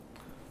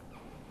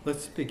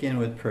Let's begin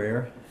with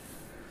prayer.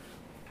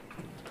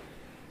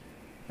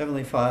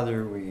 Heavenly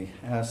Father, we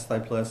ask thy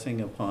blessing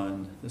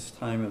upon this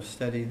time of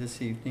study this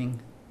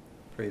evening.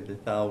 Pray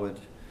that thou would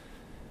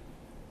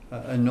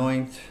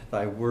anoint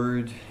thy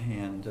word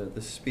and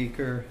the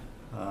speaker,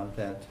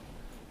 that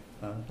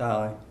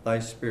thy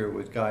spirit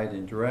would guide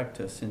and direct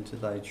us into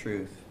thy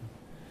truth.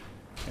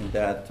 And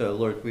that,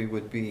 Lord, we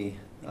would be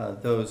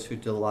those who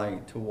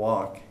delight to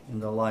walk in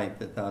the light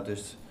that thou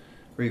dost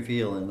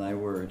reveal in thy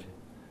word.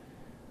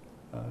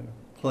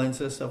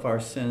 Cleanse us of our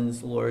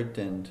sins, Lord,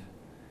 and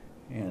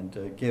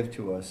give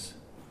to us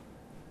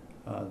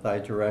thy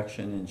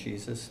direction in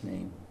Jesus'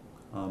 name.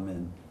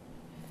 Amen.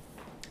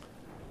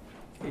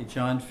 Okay,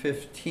 John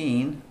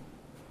 15,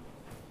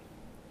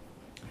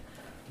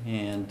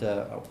 and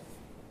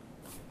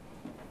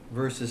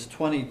verses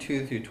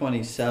 22 through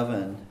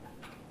 27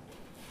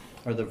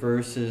 are the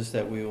verses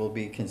that we will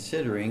be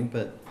considering,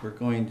 but we're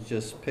going to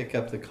just pick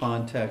up the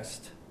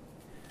context,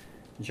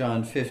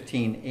 John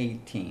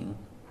 15:18.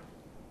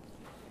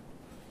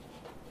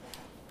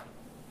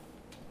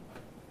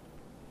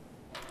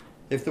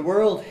 If the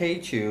world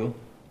hates you,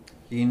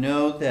 ye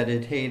know that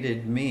it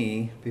hated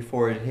me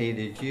before it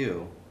hated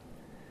you.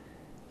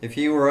 If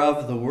ye were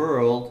of the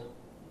world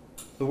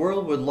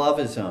would love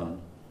his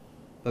own.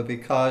 But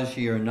because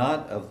ye are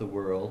not of the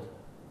world,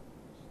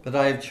 but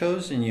I have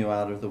chosen you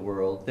out of the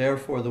world,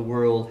 therefore the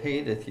world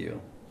hateth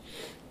you.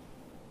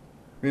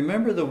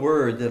 Remember the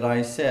word that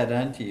I said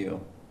unto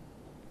you,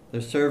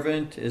 the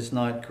servant is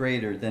not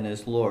greater than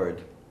his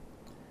Lord.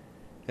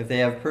 If they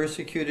have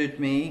persecuted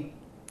me,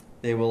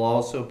 they will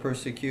also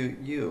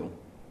persecute you.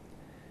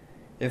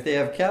 If they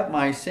have kept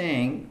my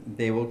saying,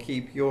 they will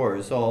keep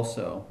yours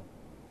also.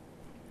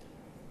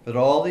 But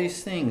all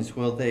these things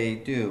will they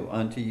do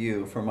unto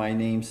you for my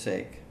name's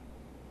sake,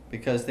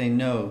 because they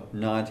know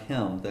not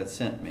him that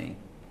sent me.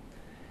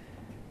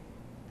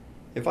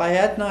 If I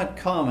had not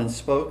come and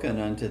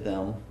spoken unto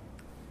them,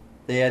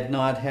 they had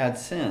not had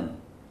sin.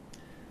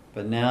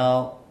 But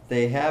now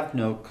they have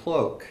no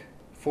cloak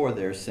for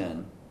their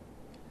sin.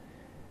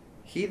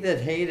 He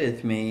that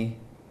hateth me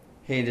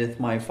hateth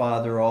my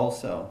Father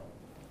also.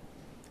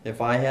 If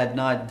I had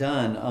not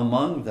done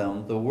among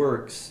them the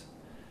works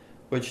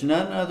which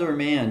none other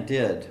man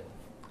did,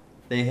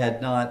 they had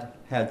not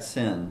had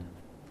sin.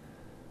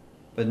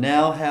 But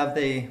now have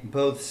they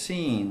both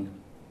seen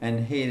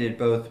and hated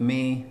both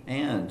me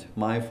and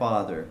my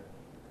Father.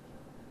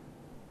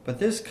 But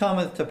this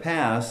cometh to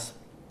pass,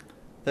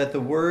 that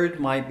the word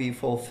might be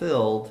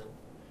fulfilled,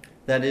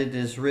 that it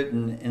is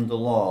written in the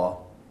law,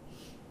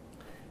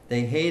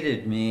 they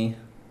hated me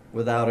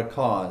without a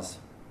cause.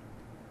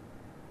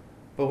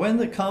 But when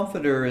the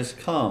Comforter is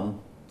come,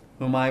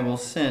 whom I will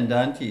send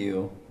unto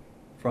you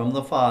from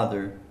the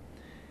Father,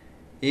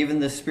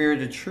 even the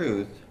Spirit of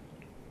truth,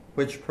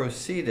 which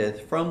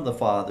proceedeth from the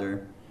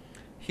Father,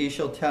 he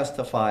shall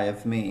testify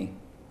of me.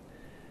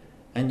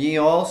 And ye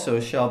also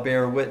shall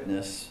bear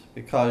witness,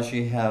 because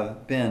ye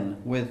have been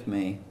with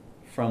me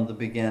from the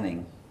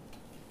beginning.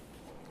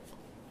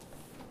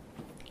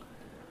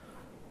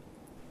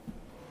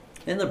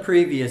 In the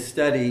previous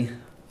study,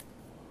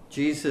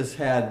 Jesus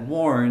had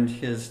warned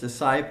his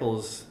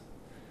disciples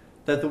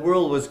that the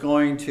world was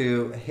going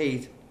to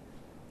hate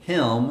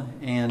him,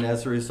 and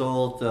as a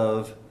result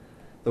of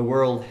the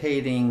world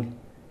hating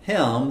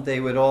him, they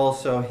would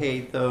also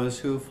hate those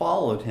who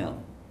followed him.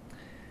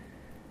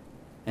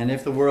 And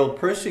if the world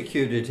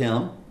persecuted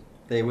him,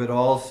 they would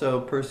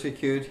also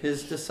persecute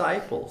his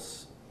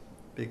disciples,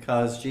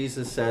 because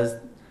Jesus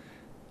says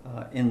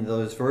in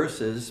those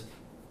verses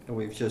that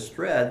we've just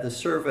read, the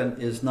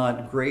servant is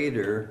not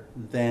greater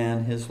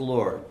than his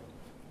Lord.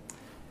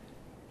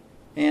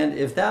 And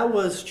if that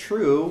was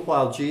true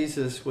while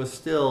Jesus was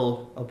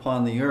still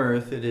upon the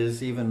earth, it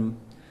is even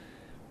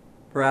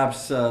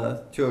perhaps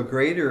to a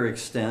greater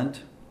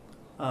extent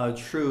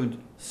true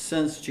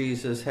since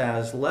Jesus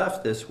has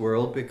left this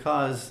world,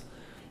 because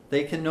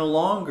they can no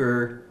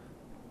longer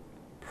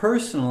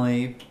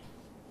personally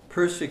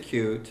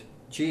persecute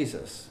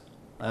Jesus.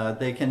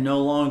 They can no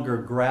longer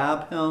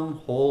grab him,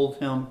 hold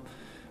him,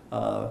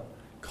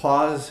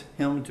 cause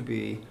him to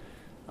be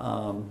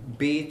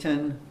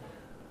beaten.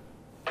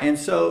 And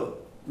so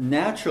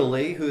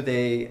naturally, who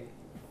they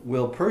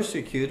will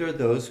persecute are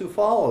those who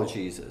follow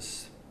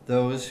Jesus,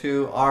 those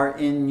who are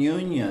in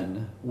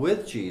union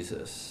with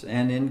Jesus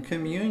and in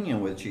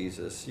communion with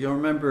Jesus. You'll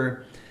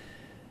remember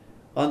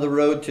on the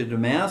road to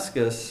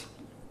Damascus,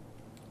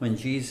 when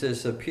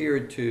Jesus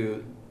appeared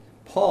to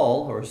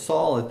Paul, or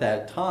Saul at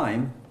that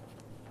time,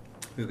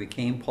 who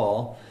became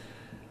Paul,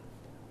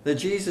 that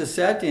Jesus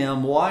said to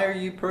him, "Why are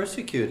you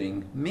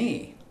persecuting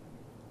me?"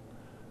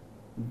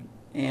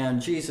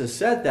 And Jesus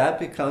said that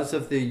because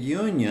of the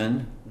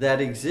union that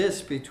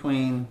exists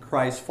between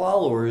Christ's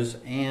followers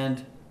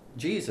and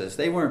Jesus.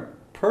 They weren't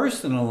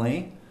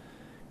personally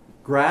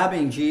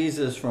grabbing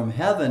Jesus from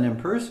heaven and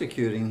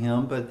persecuting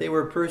him, but they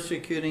were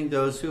persecuting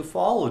those who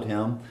followed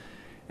him.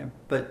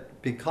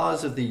 But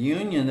because of the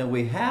union that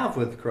we have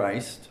with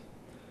Christ,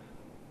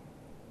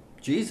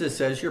 Jesus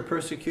says, "You're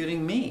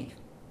persecuting me."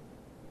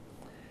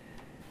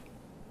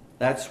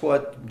 That's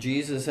what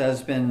Jesus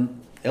has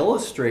been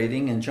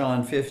illustrating in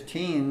John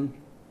 15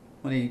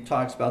 when he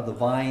talks about the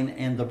vine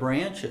and the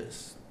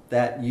branches,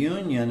 that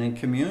union and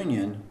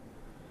communion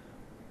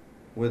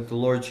with the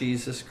Lord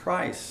Jesus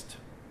Christ,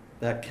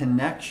 that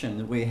connection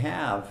that we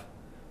have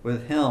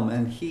with him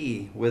and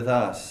he with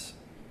us.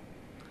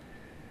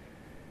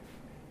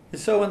 And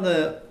so in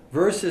the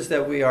verses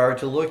that we are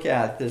to look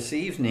at this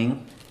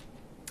evening,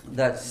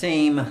 that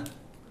same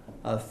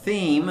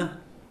theme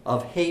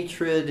of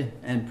hatred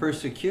and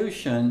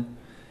persecution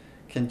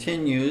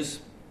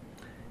continues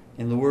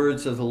in the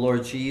words of the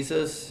Lord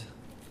Jesus.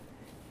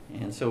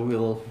 And so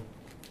we'll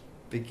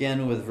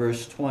begin with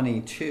verse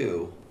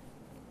 22.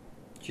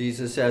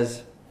 Jesus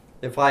says,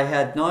 "If I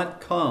had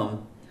not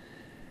come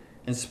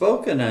and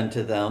spoken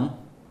unto them,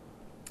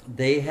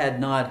 they had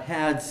not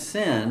had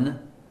sin,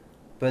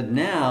 but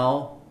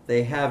now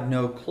they have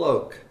no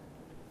cloak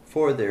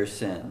for their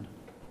sin."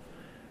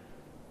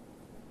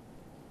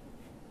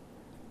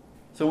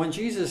 So when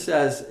Jesus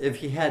says, if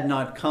he had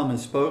not come and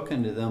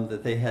spoken to them,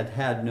 that they had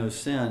had no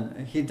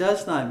sin, he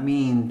does not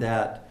mean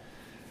that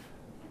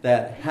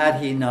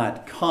had he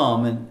not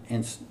come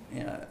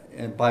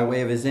and by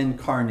way of his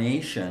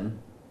incarnation,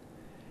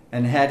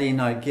 and had he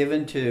not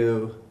given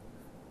to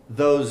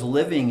those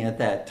living at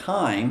that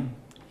time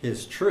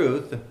his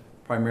truth,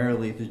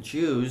 primarily the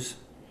Jews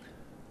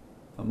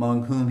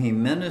among whom he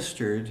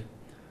ministered,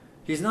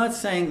 he's not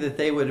saying that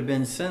they would have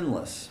been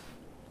sinless.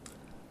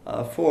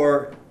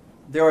 For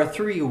there are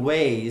three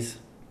ways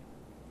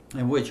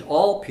in which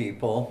all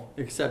people,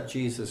 except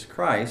Jesus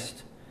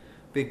Christ,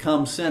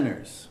 become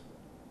sinners.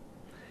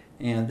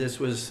 And this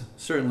was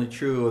certainly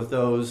true of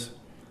those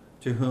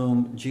to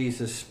whom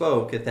Jesus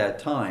spoke at that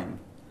time.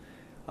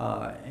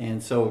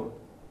 And so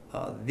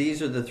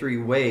these are the three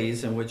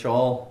ways in which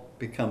all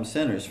become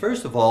sinners.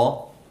 First of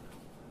all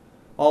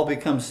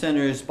become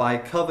sinners by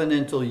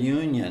covenantal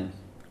union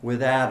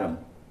with Adam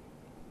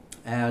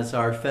as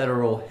our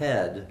federal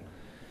head,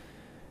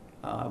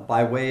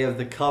 by way of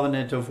the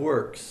covenant of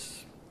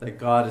works that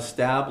God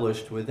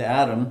established with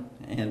Adam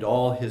and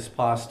all his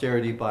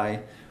posterity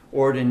by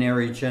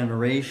ordinary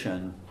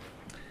generation.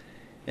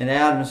 In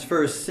Adam's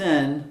first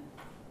sin,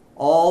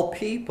 all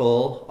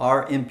people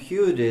are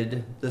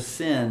imputed the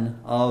sin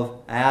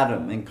of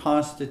Adam and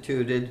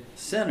constituted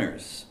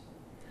sinners.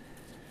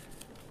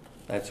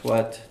 That's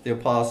what the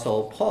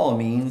Apostle Paul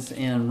means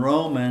in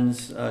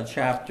Romans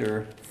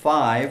chapter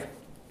 5,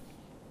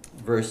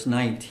 verse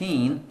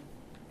 19.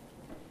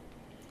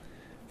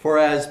 "For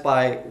as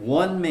by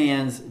one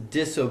man's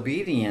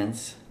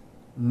disobedience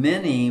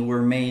many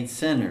were made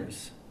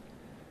sinners,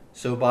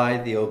 so by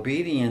the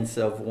obedience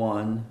of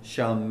one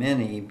shall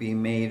many be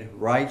made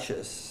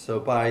righteous." So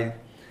by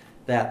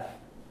that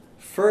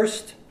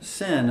first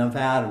sin of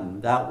Adam,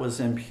 that was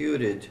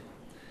imputed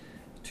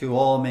to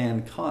all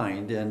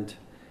mankind,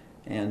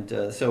 and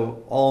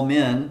so all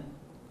men,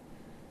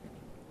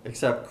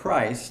 except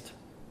Christ,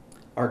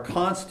 are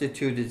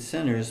constituted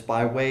sinners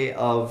by way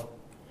of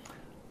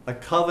a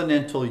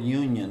covenantal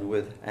union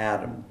with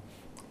Adam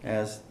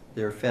as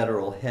their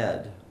federal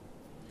head.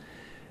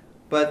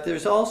 But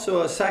there's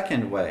also a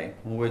second way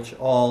in which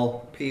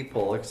all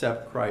people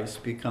except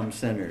Christ become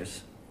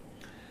sinners.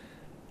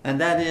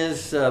 And that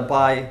is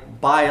by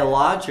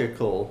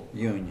biological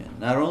union.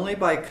 Not only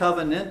by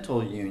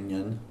covenantal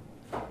union,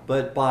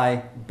 but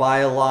by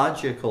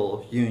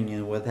biological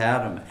union with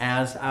Adam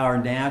as our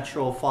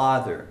natural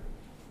father,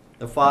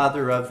 the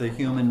father of the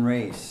human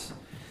race.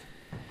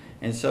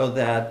 And so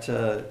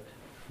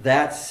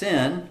that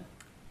sin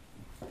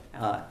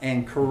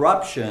and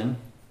corruption,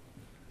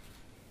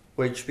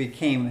 which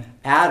became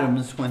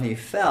Adam's when he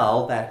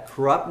fell, that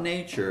corrupt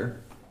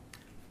nature,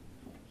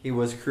 he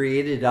was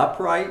created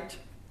upright.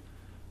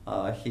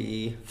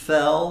 He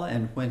fell,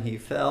 and when he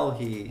fell,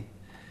 he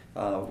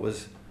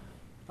was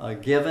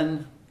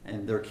given,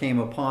 and there came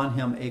upon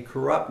him a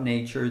corrupt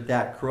nature.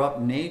 That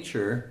corrupt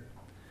nature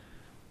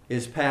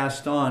is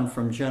passed on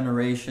from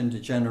generation to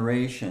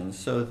generation,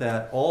 so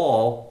that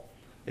all,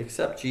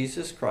 except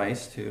Jesus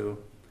Christ, who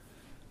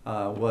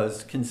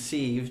was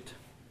conceived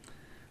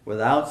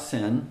without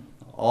sin,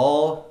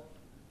 all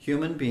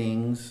human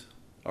beings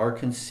are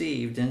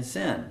conceived in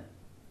sin,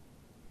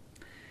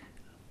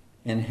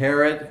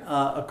 inherit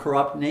a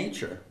corrupt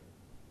nature.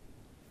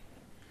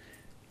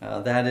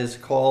 That is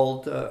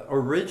called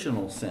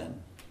original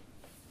sin.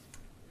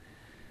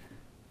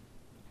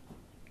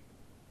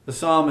 The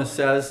psalmist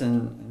says,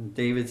 and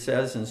David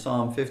says in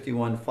Psalm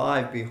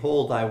 51:5,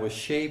 "Behold, I was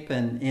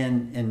shapen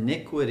in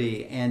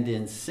iniquity, and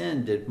in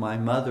sin did my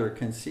mother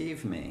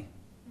conceive me."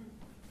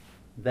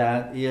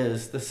 That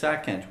is the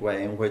second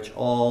way in which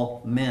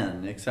all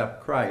men,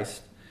 except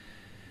Christ,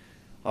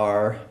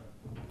 are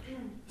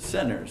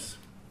sinners.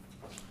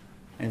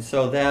 And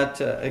so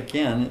that,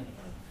 again,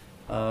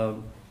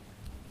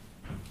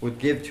 would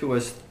give to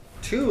us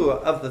two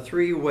of the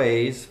three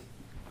ways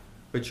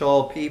which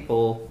all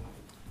people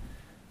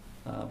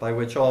by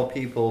which all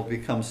people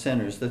become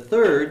sinners. The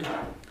third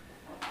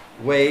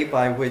way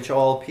by which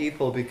all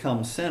people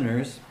become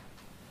sinners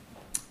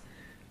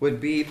would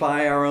be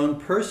by our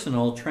own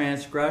personal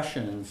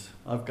transgressions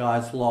of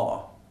God's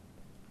law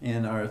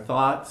in our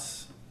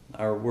thoughts,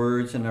 our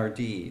words, and our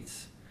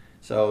deeds.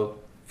 So,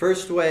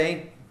 first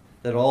way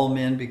that all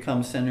men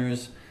become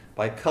sinners,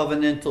 by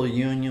covenantal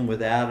union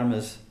with Adam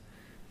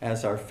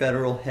as our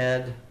federal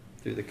head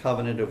through the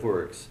covenant of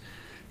works.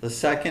 The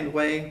second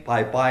way,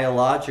 by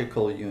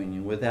biological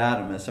union with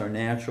Adam as our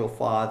natural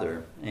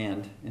father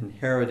and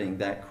inheriting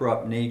that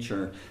corrupt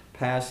nature,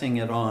 passing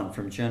it on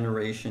from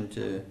generation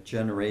to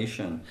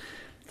generation.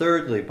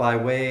 Thirdly, by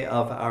way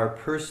of our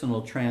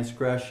personal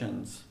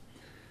transgressions,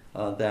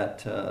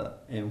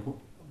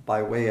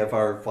 by way of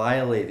our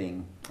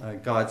violating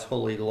God's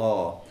holy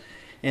law.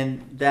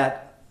 And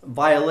that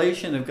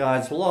violation of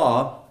God's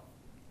law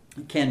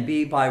can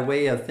be by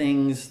way of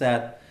things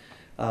that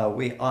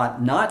we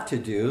ought not to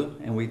do,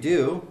 and we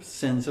do,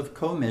 sins of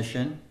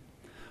commission,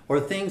 or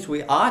things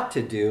we ought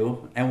to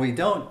do and we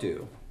don't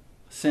do,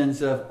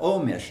 sins of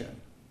omission.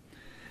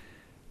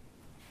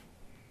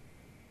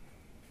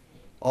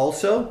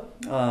 Also,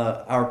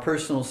 our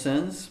personal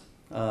sins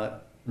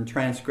and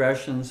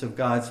transgressions of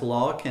God's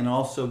law can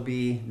also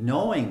be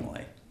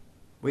knowingly.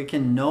 We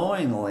can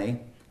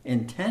knowingly,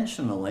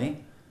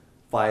 intentionally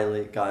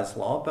violate God's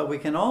law, but we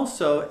can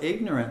also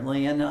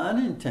ignorantly and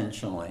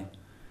unintentionally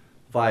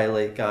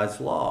violate God's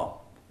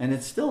law. And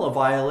it's still a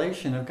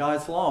violation of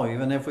God's law,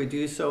 even if we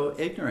do so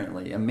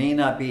ignorantly. It may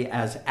not be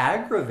as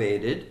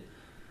aggravated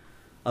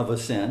of a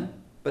sin,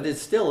 but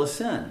it's still a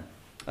sin.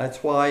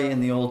 That's why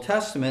in the Old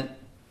Testament,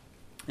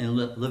 in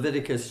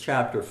Leviticus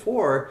chapter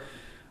 4,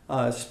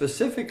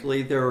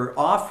 specifically there are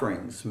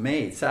offerings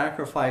made,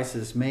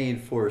 sacrifices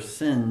made for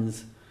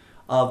sins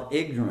of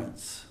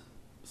ignorance.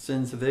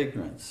 Sins of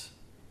ignorance.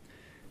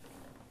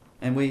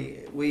 And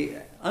we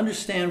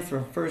understand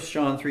from 1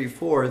 John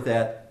 3:4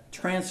 that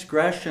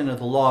transgression of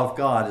the law of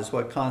God is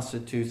what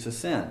constitutes a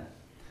sin,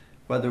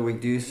 whether we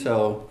do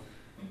so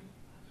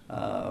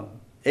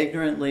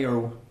ignorantly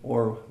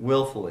or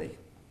willfully.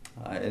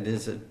 It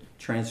is a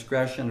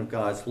transgression of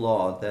God's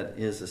law that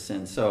is a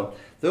sin. So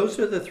those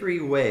are the three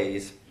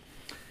ways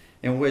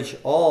in which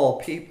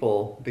all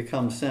people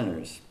become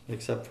sinners,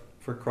 except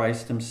for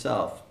Christ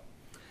himself.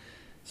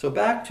 So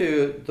back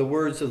to the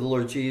words of the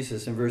Lord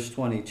Jesus in verse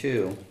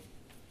 22,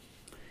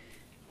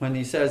 when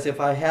he says,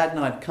 "If I had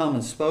not come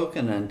and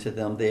spoken unto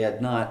them, they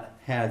had not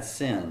had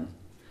sin."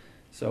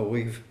 So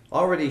we've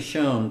already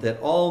shown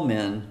that all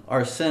men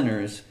are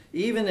sinners,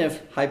 even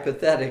if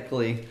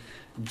hypothetically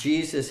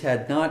Jesus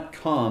had not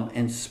come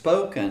and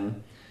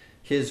spoken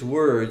his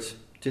words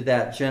to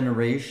that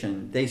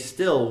generation, they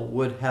still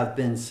would have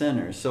been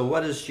sinners. So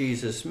what does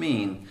Jesus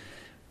mean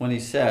when he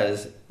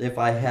says, "If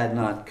I had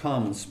not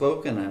come and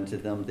spoken unto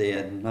them, they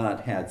had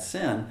not had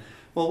sin"?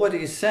 Well, what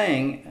he's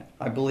saying,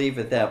 I believe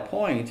at that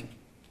point,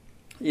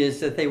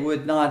 is that they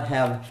would not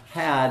have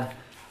had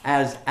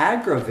as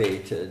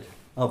aggravated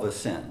of a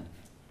sin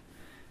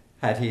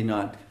had he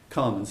not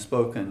come and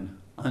spoken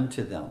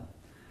unto them.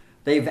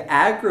 They've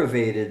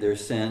aggravated their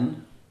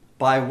sin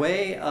by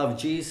way of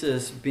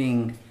Jesus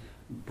being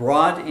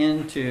brought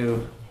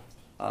into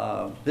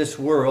this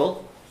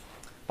world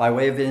by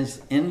way of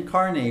his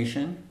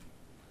incarnation,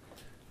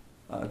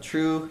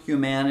 true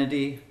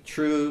humanity,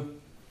 true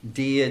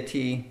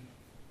deity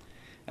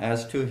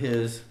as to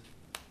his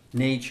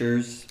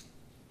natures,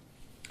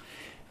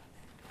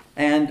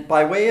 and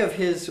by way of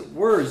his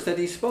words that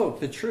he spoke,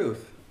 the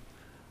truth.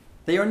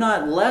 They are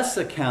not less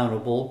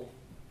accountable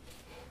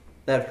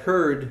that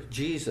heard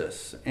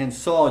Jesus and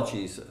saw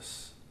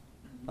Jesus.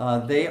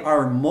 They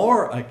are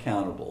more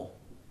accountable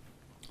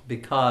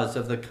because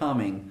of the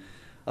coming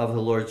of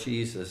the Lord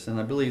Jesus. And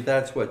I believe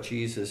that's what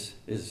Jesus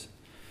is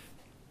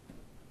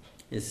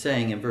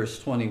saying in verse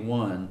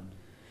 21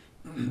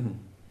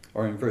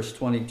 or in verse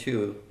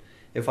 22.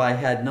 "If I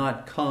had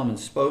not come and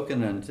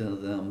spoken unto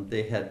them,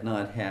 they had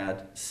not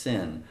had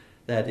sin."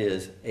 That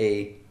is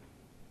a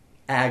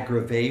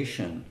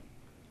aggravation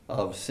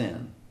of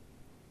sin.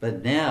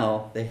 But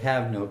now they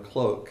have no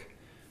cloak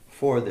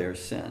for their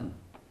sin.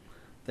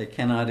 They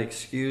cannot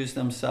excuse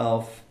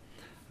themselves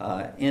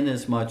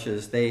inasmuch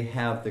as they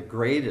have the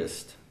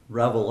greatest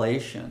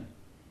revelation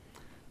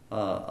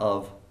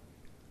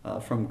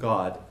from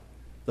God.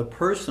 The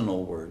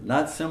personal word,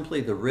 not simply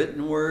the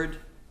written word,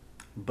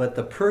 but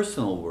the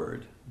personal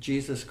word,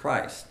 Jesus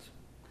Christ.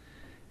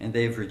 And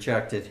they've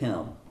rejected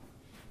him.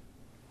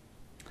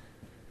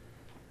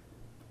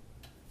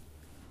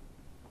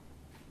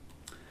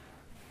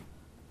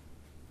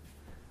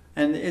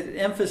 And it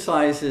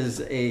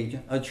emphasizes a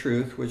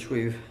truth which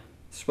we've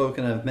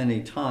spoken of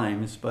many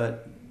times,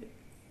 but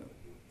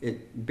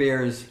it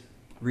bears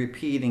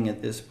repeating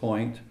at this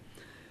point.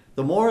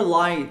 The more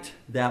light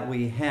that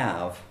we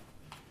have,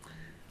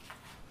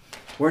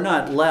 we're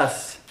not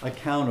less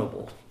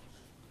accountable.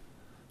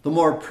 The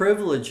more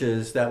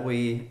privileges that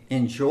we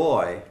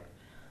enjoy,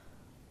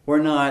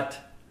 we're not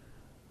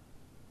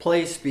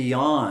placed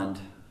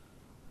beyond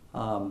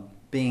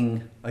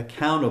being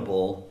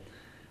accountable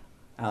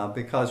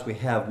because we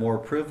have more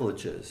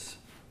privileges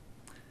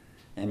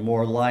and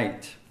more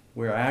light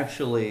we're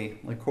actually,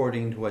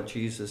 according to what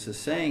Jesus is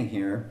saying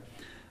here,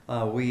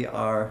 we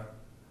are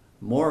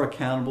more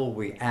accountable.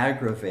 We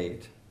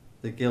aggravate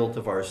the guilt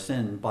of our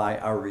sin by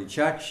our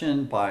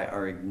rejection, by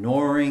our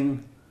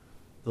ignoring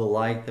the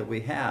light that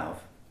we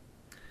have.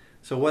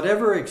 So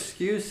whatever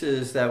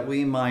excuses that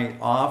we might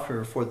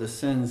offer for the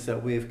sins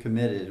that we've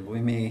committed, we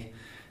may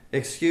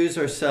excuse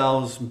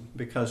ourselves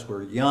because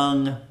we're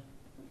young,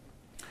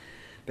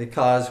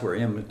 because we're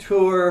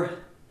immature.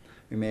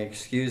 We may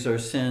excuse our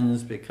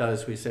sins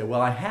because we say,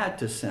 well, I had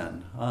to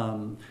sin.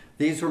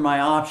 These were my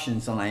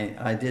options, and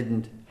I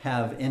didn't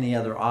have any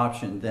other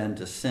option than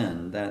to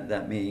sin.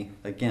 That may,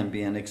 again,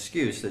 be an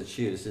excuse that's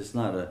used. It's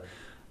not a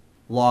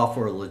law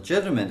for a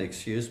legitimate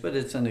excuse, but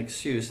it's an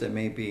excuse that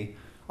may be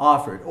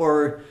offered.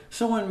 Or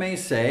someone may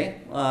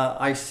say,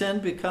 I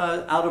sinned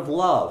because out of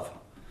love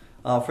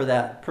for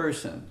that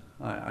person.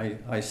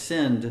 I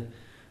sinned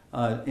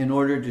in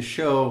order to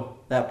show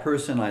that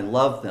person I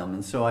love them,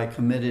 and so I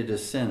committed a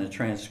sin, a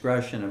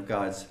transgression of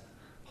God's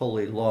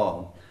holy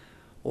law.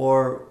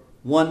 Or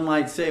one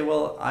might say,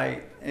 well,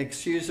 I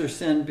excuse or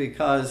sin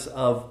because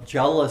of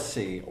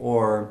jealousy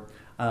or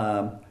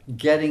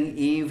getting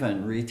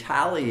even,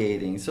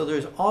 retaliating. So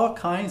there's all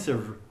kinds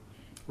of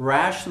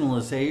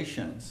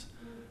rationalizations.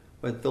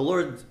 But the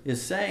Lord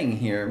is saying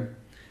here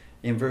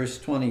in verse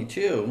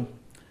 22,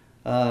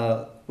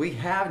 we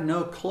have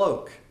no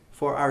cloak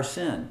for our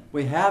sin.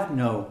 We have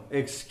no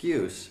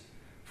excuse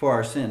for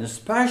our sin,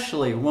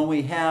 especially when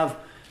we have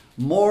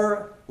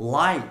more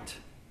light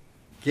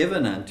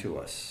given unto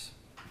us.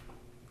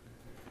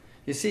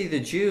 You see, the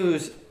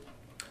Jews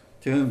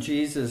to whom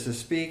Jesus is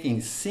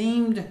speaking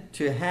seemed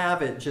to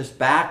have it just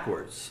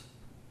backwards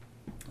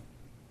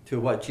to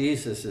what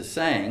Jesus is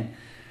saying.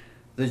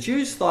 The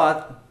Jews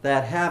thought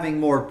that having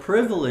more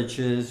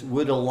privileges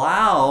would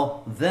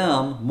allow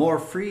them more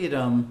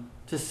freedom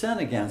to sin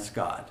against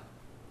God.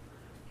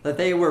 That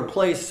they were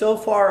placed so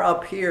far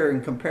up here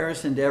in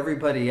comparison to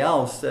everybody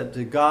else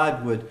that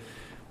God would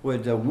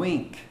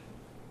wink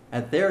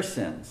at their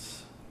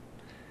sins.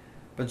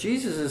 But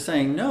Jesus is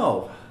saying,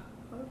 no,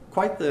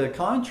 quite the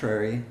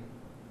contrary.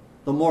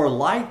 The more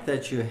light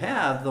that you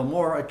have, the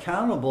more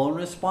accountable and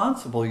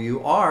responsible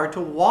you are to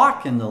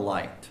walk in the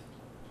light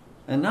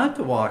and not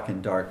to walk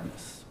in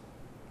darkness.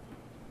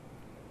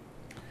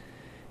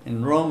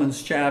 In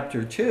Romans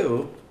chapter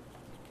 2,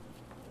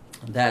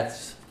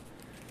 that's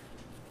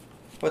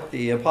what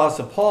the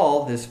Apostle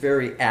Paul, this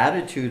very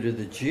attitude of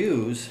the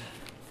Jews,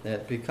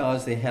 that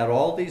because they had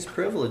all these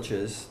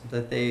privileges,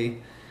 that they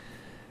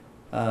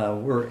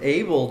were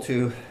able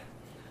to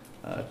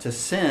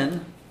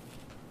sin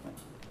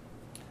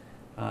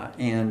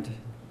and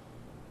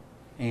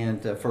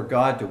for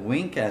God to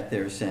wink at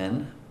their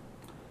sin.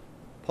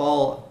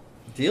 Paul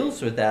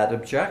deals with that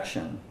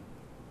objection.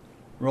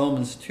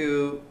 Romans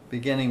 2,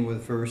 beginning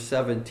with verse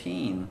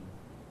 17.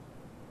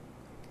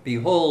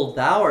 Behold,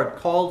 thou art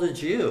called a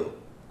Jew,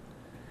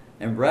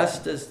 and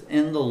restest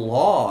in the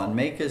law, and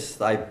makest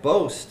thy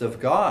boast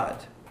of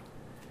God,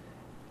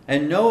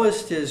 and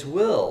knowest his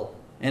will,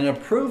 and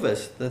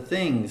approvest the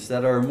things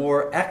that are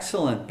more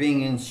excellent,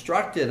 being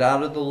instructed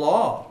out of the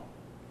law.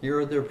 Here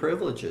are their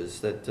privileges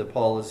that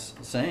Paul is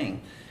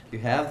saying. You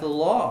have the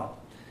law.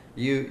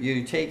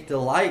 You take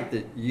delight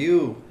that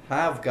you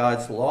have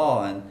God's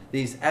law and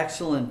these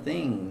excellent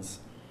things.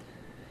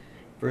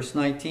 Verse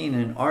 19,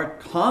 and art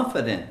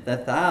confident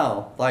that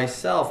thou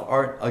thyself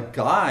art a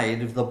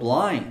guide of the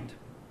blind,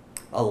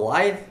 a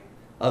light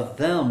of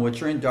them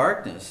which are in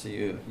darkness.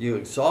 You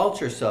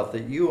exalt yourself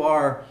that you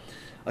are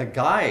a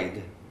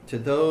guide to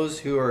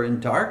those who are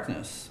in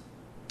darkness.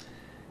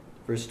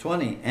 Verse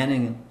 20,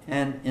 and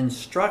an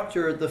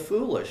instructor of the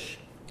foolish,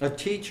 a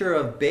teacher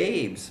of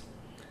babes,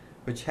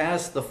 which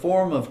has the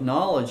form of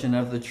knowledge and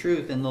of the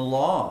truth in the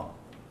law.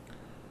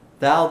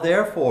 Thou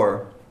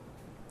therefore,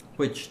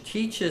 which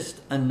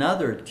teachest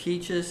another,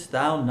 teachest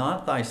thou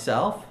not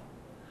thyself?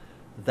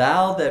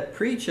 Thou that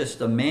preachest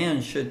a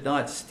man should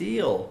not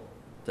steal,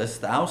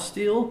 dost thou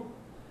steal?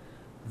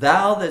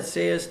 Thou that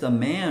sayest a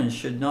man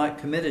should not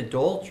commit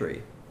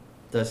adultery,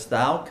 dost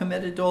thou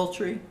commit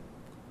adultery?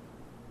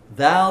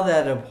 Thou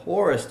that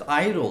abhorrest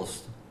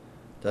idols,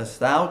 dost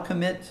thou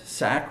commit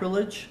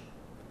sacrilege?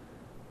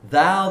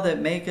 Thou that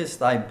makest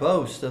thy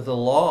boast of the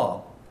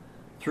law,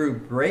 through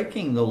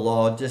breaking the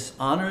law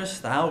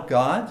dishonorest thou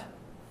God?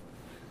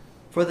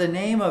 For the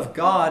name of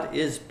God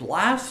is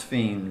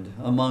blasphemed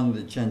among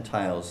the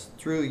Gentiles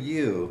through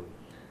you.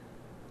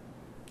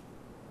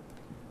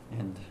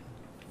 And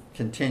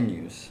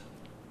continues.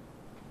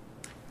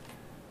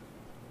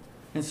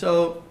 And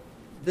so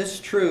this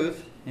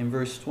truth in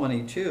verse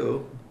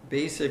 22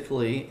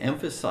 basically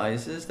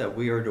emphasizes that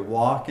we are to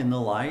walk in the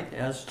light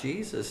as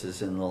Jesus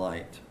is in the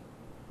light.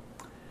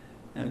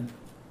 And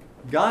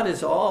God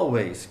is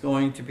always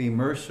going to be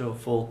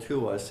merciful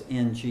to us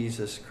in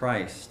Jesus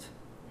Christ.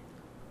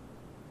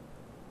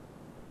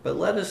 But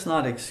let us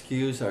not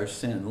excuse our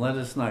sin. Let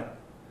us not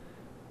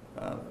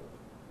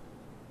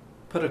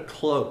put a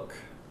cloak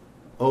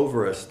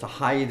over us to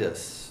hide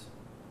us,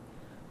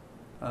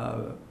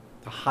 to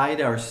hide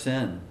our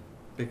sin.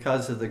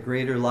 because of the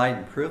greater light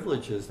and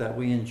privileges that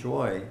we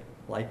enjoy,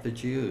 like the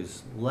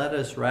Jews. Let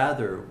us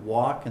rather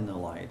walk in the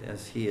light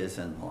as he is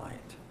in the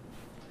light.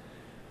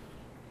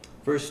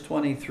 Verse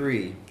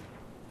 23,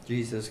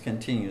 Jesus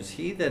continues,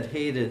 he that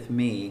hateth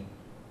me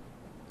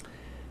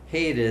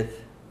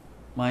hateth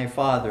my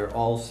Father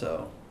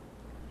also.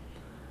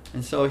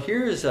 And so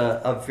here is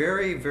a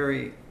very,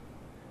 very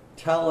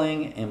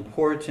telling,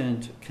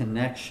 important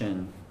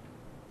connection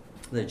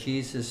that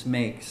Jesus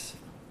makes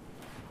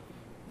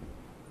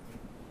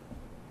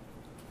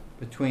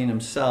between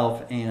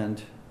himself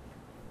and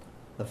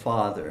the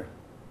Father.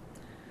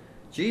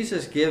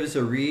 Jesus gives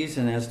a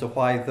reason as to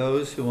why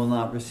those who will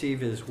not receive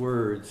his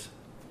words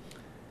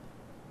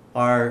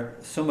are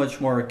so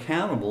much more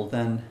accountable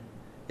than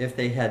if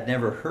they had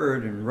never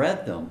heard and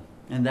read them.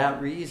 And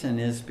that reason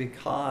is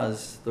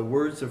because the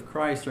words of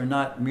Christ are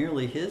not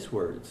merely his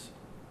words.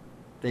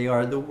 They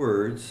are the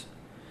words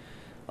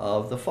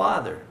of the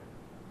Father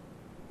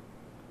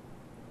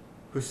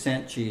who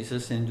sent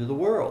Jesus into the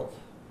world.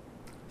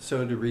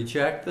 So to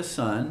reject the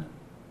Son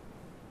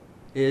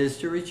is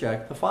to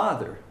reject the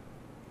Father.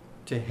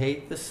 To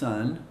hate the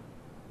Son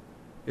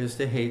is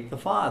to hate the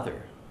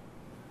Father.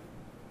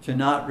 To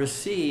not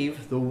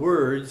receive the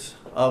words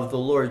of the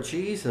Lord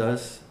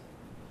Jesus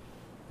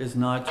is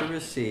not to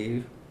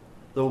receive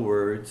the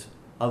words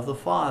of the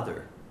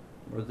Father,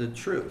 or the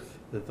truth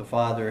that the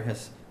Father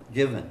has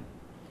given.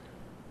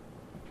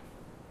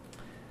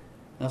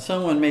 Now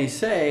someone may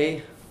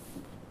say,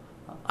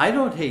 I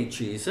don't hate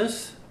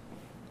Jesus.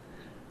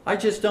 I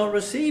just don't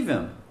receive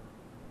him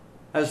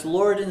as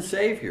Lord and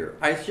Savior.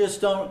 I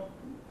just don't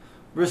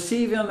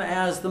receive him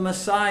as the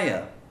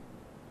Messiah.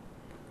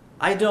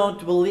 I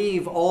don't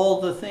believe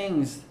all the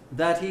things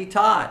that he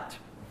taught.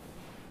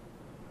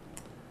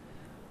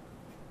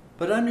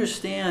 But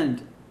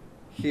understand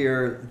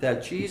here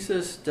that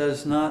Jesus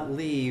does not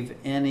leave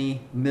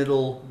any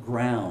middle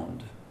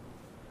ground.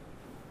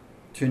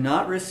 To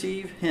not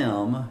receive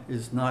him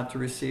is not to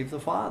receive the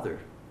Father.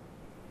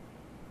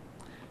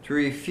 To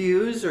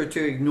refuse or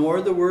to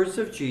ignore the words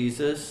of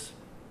Jesus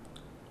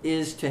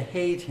is to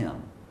hate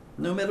him.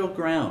 No middle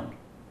ground.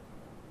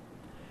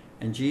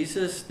 And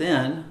Jesus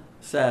then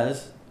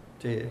says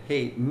to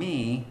hate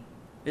me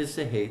is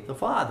to hate the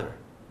Father.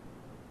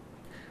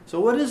 So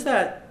what does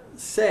that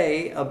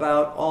say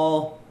about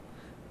all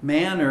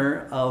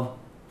manner of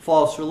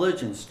false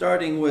religions,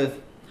 starting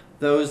with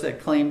those that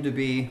claim to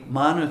be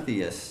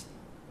monotheists?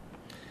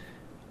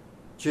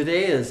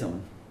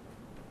 Judaism.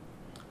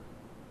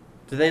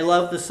 Do they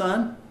love the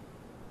Son?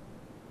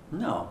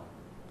 No.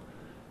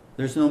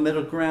 There's no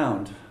middle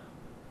ground.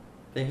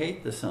 They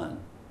hate the Son.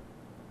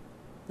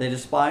 They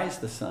despise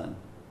the Son.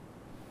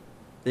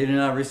 They do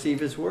not receive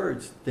his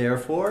words.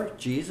 Therefore,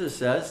 Jesus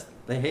says,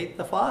 they hate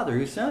the Father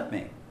who sent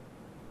me.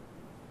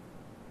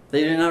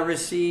 They do not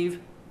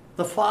receive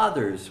the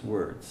Father's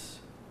words.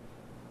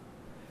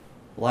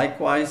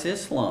 Likewise,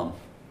 Islam.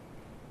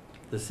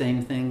 The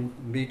same thing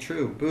be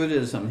true.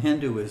 Buddhism,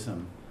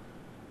 Hinduism.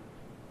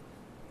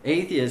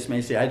 Atheists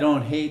may say, I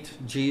don't hate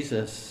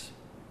Jesus.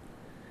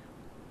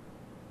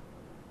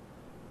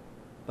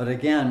 But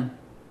again,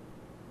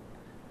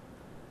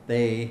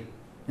 they,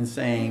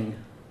 in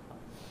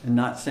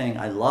not saying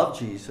I love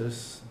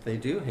Jesus, they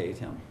do hate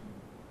him.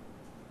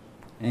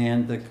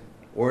 And the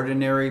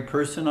ordinary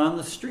person on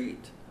the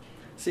street.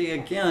 See,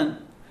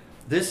 again,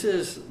 this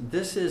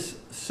is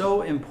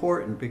so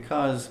important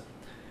because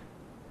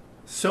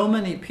so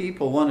many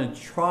people want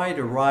to try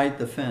to ride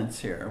the fence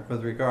here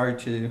with regard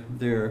to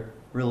their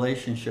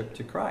relationship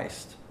to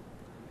Christ.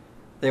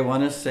 They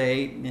want to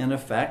say, in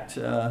effect,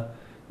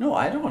 no,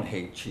 I don't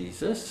hate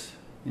Jesus.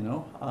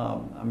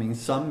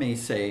 Some may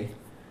say,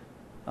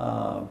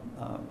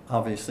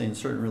 obviously in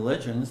certain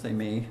religions, they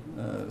may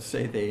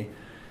say they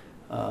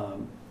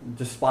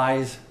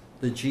despise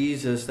the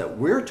Jesus that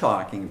we're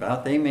talking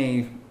about. They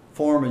may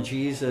form a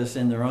Jesus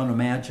in their own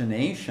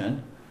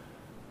imagination,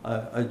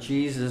 a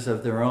Jesus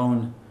of their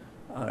own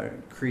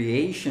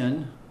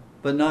creation,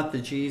 but not the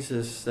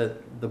Jesus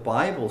that the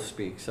Bible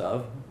speaks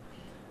of.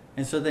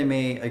 And so they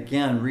may,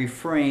 again,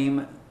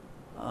 reframe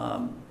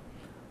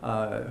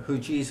who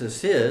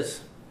Jesus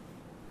is,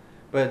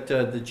 but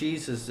the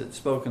Jesus that's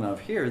spoken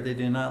of here, they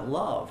do not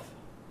love.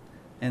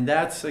 And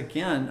that's,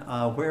 again,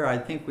 where I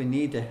think we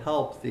need to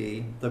help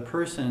the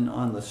person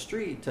on the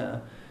street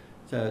to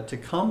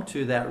come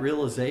to that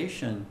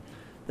realization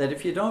that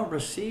if you don't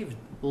receive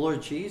the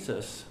Lord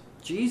Jesus,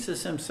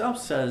 Jesus himself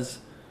says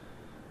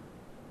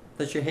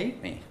that you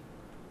hate me.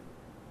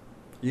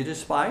 You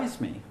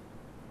despise me.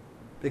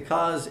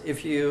 Because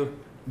if you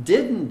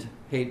didn't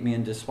hate me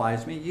and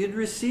despise me, you'd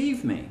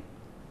receive me.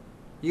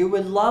 You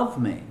would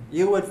love me.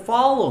 You would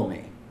follow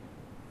me.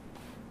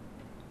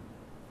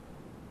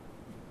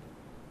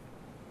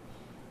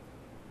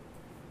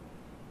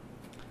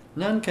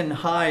 None can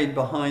hide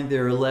behind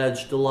their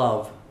alleged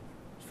love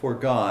for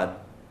God,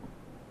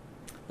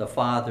 the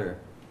Father,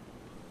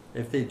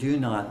 if they do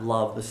not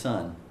love the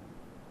Son,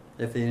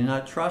 if they do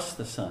not trust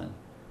the Son,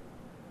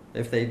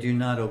 if they do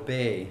not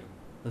obey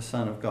the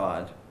Son of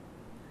God.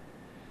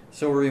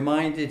 So we're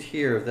reminded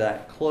here of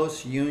that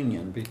close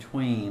union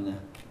between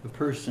the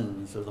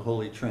persons of the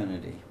Holy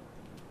Trinity.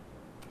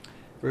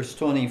 Verse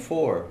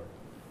 24,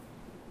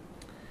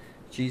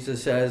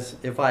 Jesus says,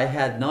 "If I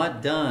had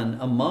not done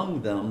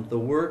among them the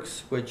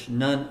works which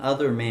none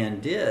other man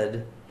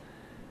did,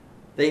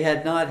 they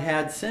had not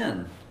had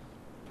sin."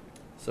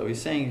 So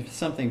he's saying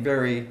something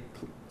very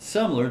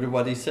similar to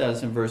what he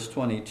says in verse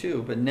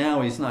 22, but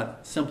now he's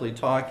not simply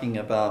talking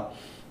about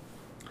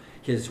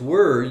his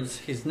words,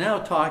 he's now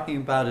talking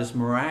about his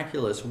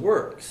miraculous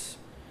works.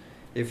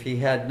 If he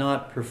had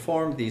not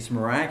performed these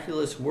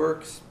miraculous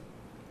works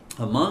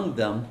among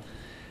them,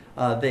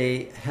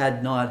 they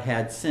had not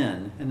had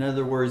sin. In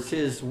other words,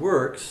 his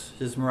works,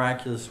 his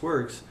miraculous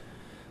works,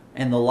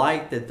 and the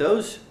light that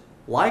those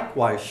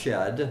likewise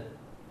shed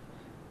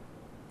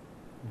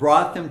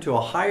brought them to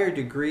a higher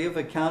degree of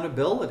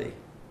accountability.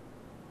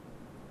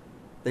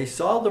 They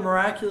saw the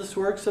miraculous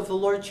works of the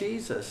Lord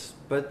Jesus,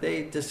 but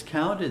they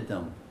discounted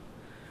them.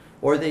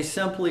 Or they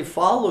simply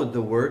followed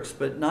the works,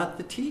 but not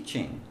the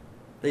teaching.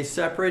 They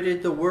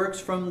separated the works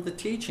from the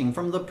teaching,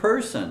 from the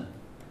person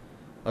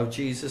of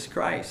Jesus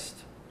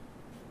Christ.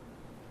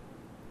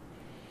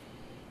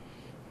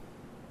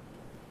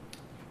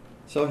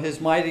 So his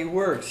mighty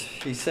works,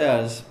 he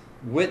says,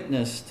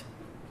 witnessed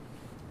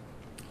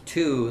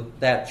to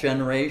that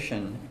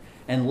generation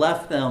and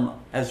left them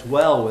as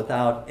well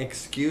without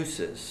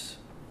excuses.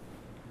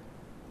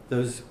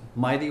 Those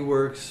mighty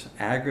works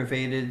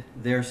aggravated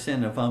their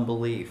sin of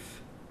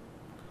unbelief.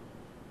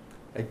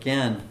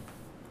 Again,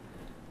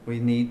 we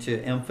need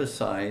to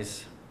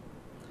emphasize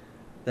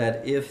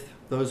that if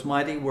those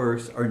mighty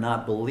works are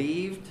not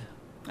believed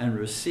and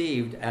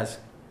received as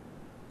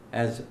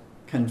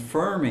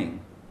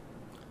confirming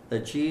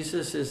that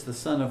Jesus is the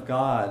Son of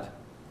God,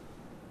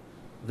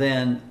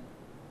 then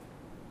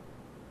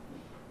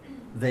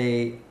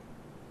they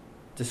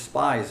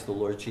despise the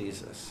Lord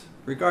Jesus,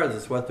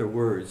 regardless what their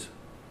words,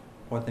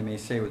 what they may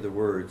say with their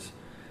words.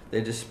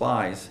 They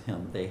despise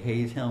him. They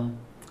hate him.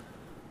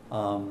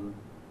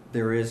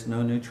 There is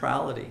no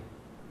neutrality.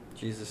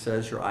 Jesus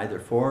says, you're either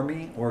for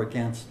me or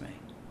against me.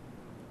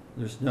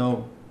 There's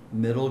no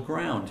middle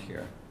ground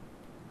here.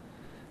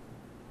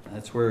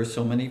 That's where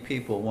so many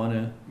people want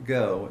to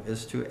go,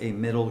 is to a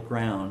middle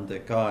ground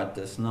that God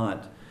does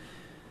not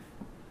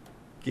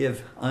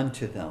give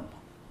unto them.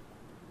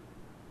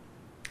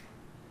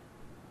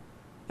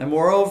 And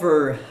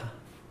moreover,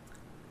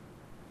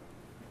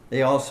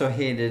 they also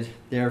hated,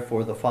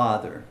 therefore, the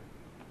Father.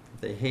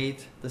 They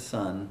hate the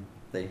Son,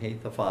 they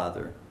hate the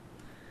Father.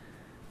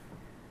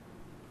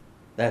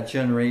 That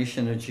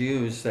generation of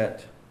Jews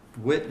that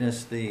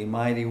witnessed the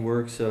mighty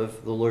works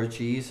of the Lord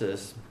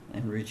Jesus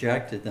and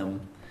rejected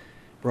them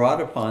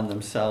brought upon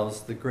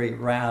themselves the great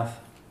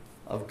wrath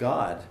of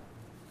God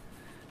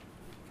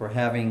for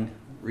having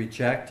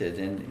rejected,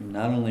 and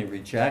not only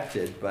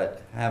rejected,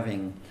 but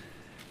having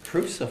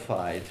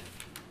crucified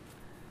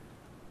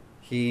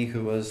he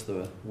who was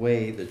the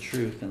way, the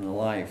truth, and the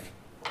life.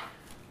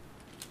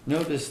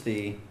 Notice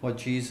what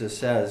Jesus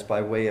says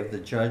by way of the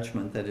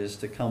judgment that is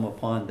to come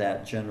upon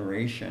that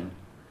generation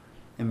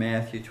in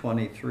Matthew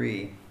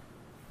 23,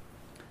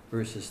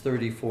 verses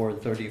 34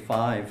 and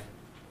 35.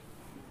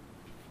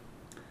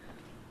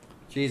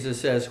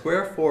 Jesus says,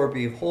 "Wherefore,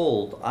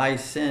 behold, I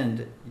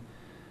send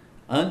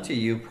unto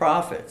you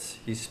prophets."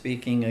 He's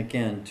speaking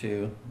again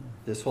to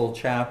this whole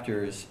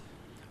chapters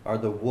are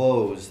the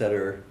woes that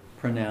are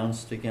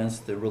pronounced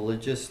against the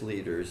religious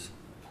leaders.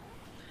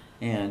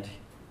 And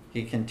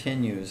he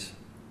continues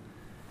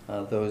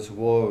those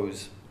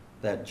woes,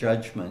 that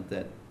judgment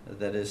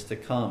that is to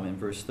come in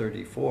verse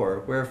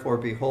 34. "Wherefore,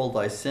 behold,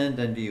 I send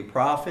unto you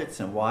prophets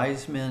and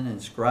wise men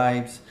and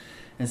scribes,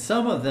 and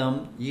some of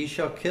them ye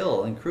shall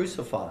kill and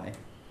crucify,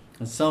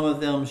 and some of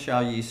them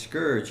shall ye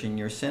scourge in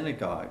your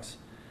synagogues,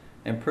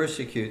 and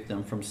persecute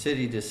them from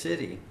city to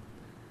city,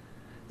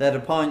 that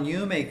upon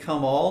you may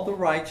come all the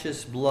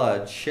righteous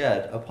blood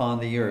shed upon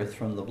the earth,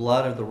 from the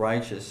blood of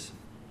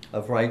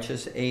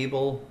righteous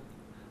Abel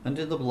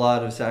unto the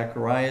blood of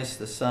Zacharias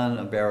the son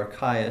of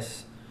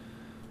Barachias,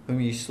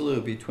 whom ye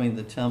slew between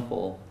the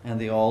temple and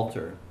the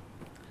altar."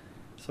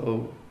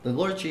 So the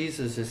Lord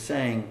Jesus is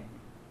saying,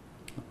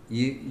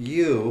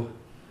 you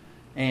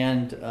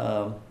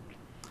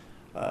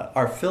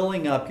are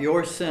filling up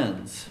your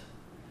sins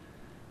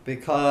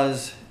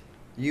because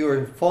you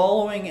are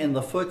following in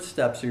the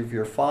footsteps of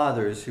your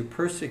fathers who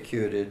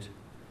persecuted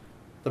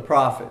the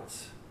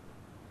prophets,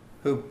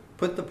 who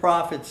put the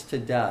prophets to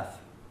death.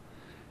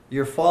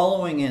 You're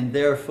following in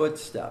their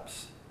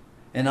footsteps.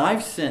 And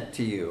I've sent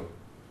to you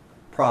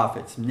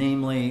prophets,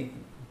 namely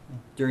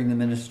during the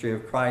ministry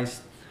of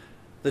Christ,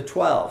 the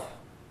 12,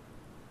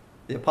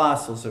 the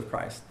apostles of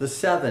Christ, the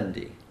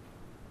 70,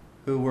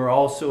 who were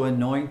also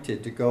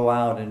anointed to go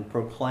out and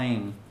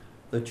proclaim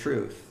the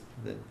truth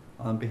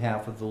on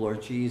behalf of the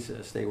Lord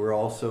Jesus. They were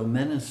also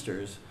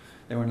ministers.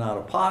 They were not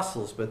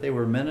apostles, but they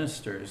were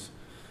ministers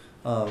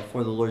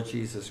for the Lord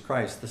Jesus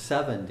Christ, the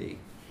 70.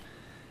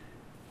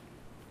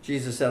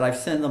 Jesus said, I've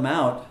sent them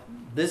out.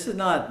 This has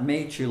not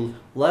made you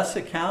less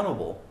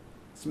accountable.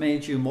 It's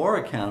made you more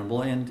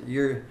accountable, and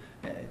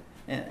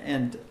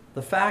and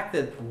the fact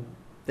that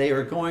they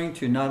are going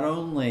to not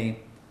only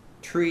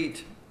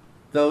treat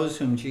those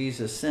whom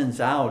Jesus sends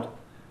out,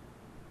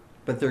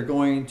 but they're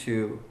going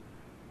to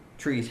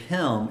treat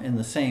him in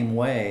the same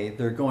way.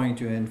 They're going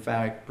to, in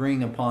fact,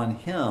 bring upon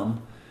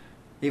him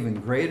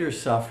even greater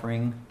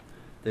suffering.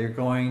 They're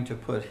going to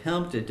put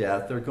him to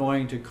death. They're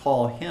going to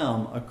call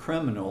him a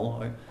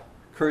criminal.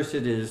 Cursed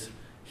is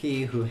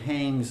he who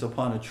hangs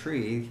upon a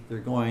tree. They're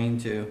going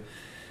to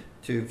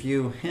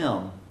view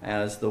him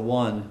as the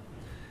one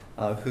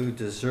who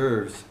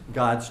deserves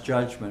God's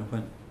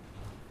judgment,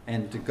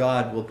 and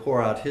God will pour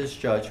out his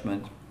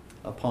judgment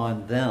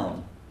upon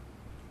them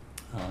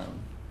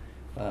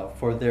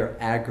for their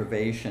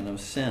aggravation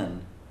of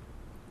sin.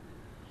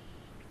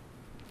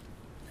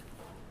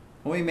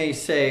 We may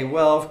say,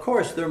 well, of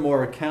course they're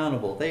more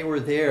accountable. They were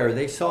there,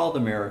 they saw the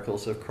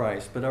miracles of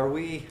Christ, but are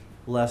we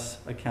less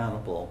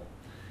accountable?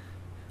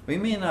 We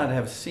may not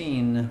have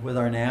seen with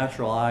our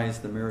natural eyes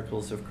the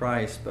miracles of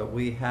Christ, but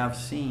we have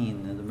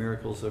seen the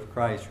miracles of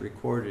Christ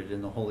recorded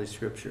in the Holy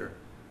Scripture.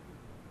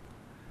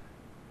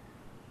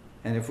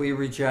 And if we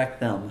reject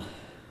them,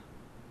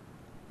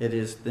 it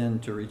is then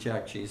to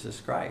reject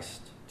Jesus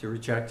Christ. To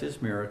reject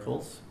his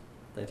miracles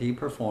that he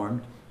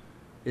performed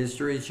is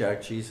to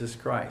reject Jesus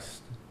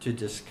Christ. To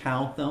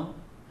discount them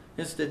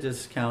is to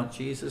discount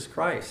Jesus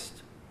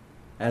Christ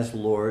as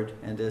Lord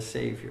and as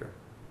Savior.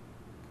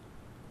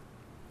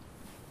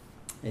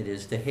 It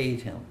is to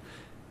hate him.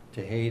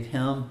 To hate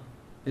him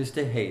is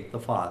to hate the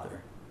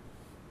Father.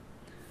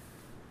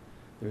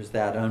 There's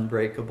that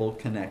unbreakable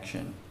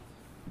connection.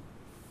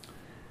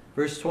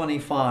 Verse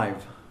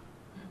 25,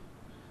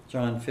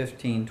 John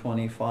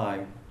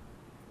 15:25.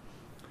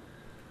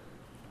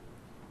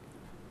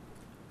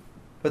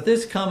 But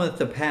this cometh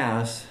to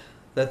pass,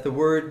 that the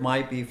word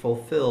might be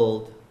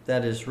fulfilled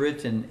that is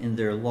written in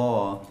their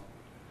law,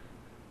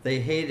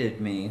 they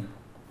hated me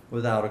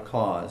without a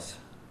cause.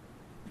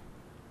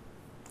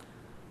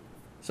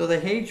 So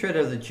the hatred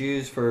of the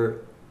Jews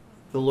for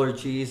the Lord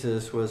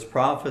Jesus was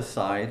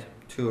prophesied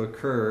to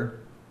occur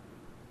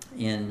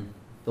in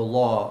the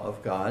law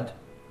of God,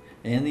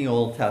 in the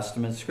Old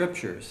Testament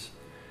scriptures.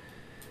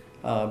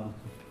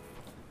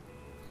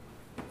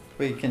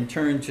 We can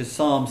turn to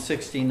Psalm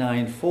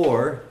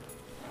 69:4.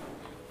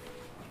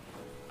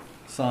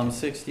 Psalm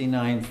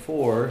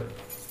 69:4.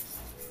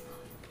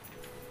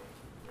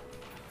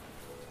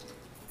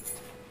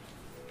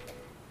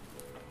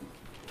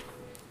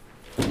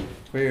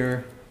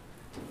 Where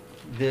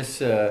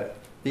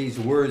these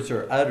words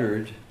are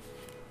uttered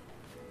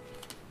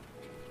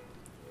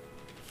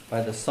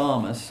by the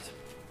psalmist.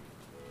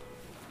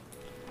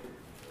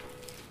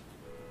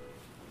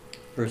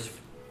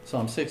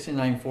 Psalm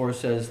 69:4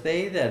 says,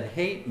 "They that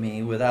hate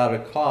me without a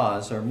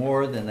cause are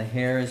more than the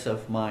hairs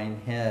of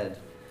mine head.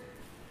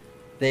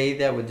 They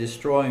that would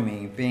destroy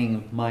me,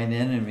 being mine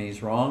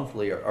enemies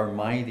wrongfully, are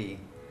mighty.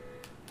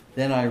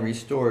 Then I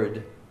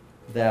restored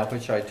that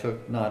which I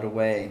took not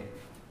away."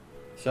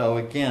 So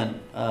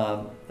again,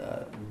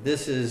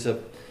 this is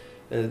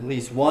at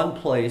least one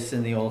place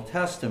in the Old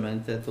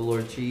Testament that the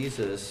Lord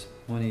Jesus,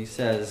 when he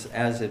says,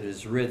 as it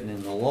is written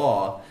in the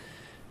law,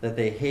 that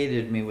they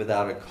hated me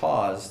without a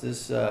cause.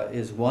 This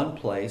is one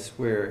place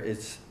where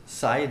it's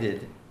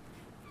cited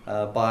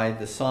by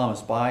the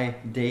psalmist, by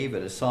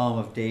David, a psalm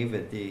of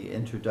David. The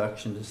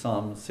introduction to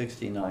Psalm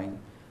 69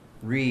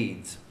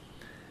 reads.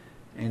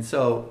 And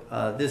so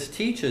this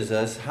teaches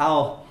us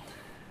how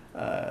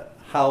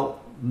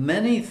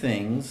many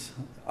things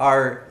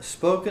are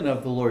spoken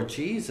of the Lord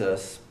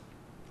Jesus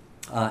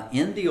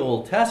in the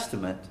Old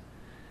Testament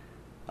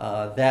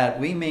that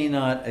we may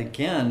not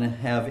again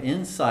have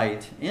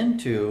insight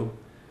into,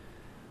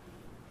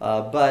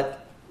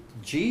 but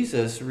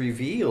Jesus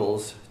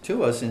reveals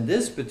to us in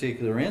this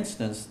particular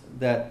instance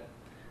that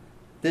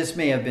this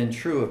may have been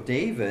true of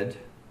David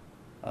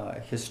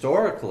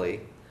historically,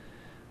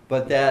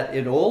 but that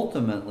it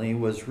ultimately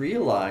was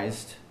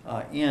realized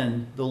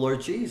in the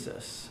Lord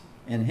Jesus,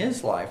 in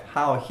his life,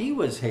 how he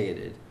was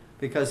hated,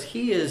 because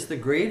he is the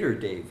greater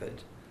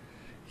David.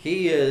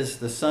 He is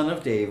the son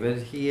of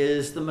David. He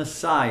is the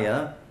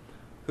Messiah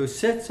who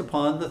sits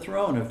upon the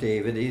throne of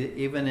David,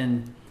 even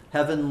in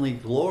heavenly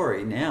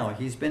glory now.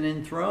 He's been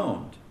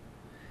enthroned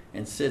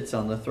and sits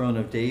on the throne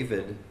of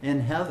David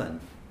in heaven.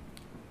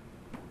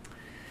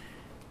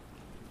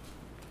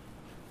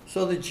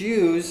 So the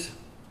Jews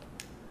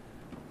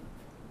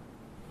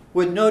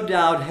would no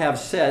doubt have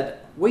said,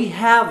 we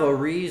have a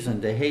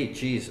reason to hate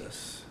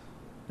Jesus.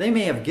 They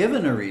may have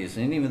given a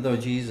reason, even though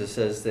Jesus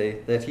says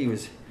they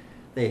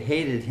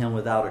hated him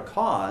without a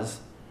cause.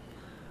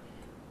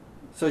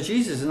 So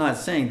Jesus is not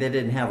saying they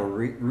didn't have a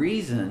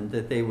reason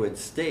that they would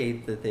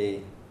state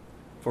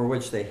for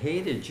which they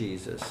hated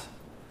Jesus.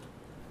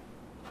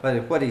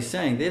 But what he's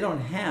saying, they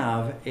don't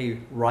have a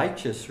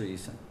righteous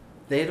reason.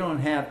 They don't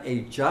have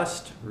a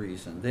just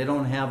reason. They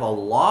don't have a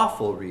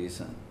lawful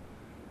reason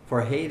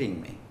for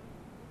hating me.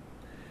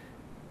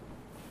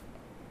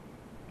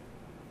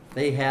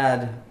 They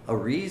had a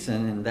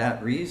reason, and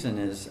that reason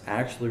is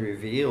actually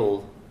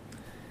revealed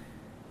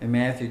in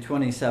Matthew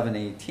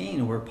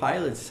 27:18, where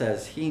Pilate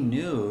says he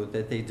knew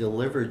that they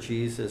delivered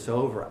Jesus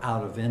over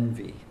out of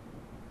envy.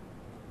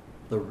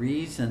 The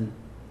reason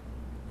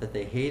that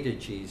they hated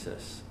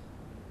Jesus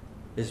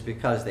is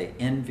because they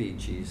envied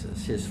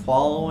Jesus. His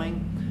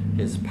following,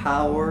 his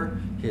power,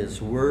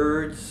 his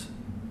words,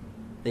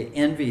 they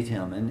envied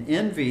him. And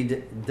envy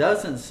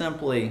doesn't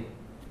simply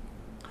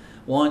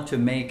want to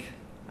make,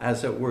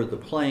 as it were, the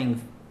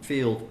playing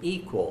field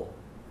equal.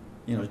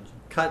 You know,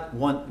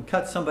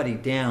 cut somebody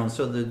down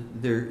so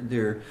that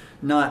they're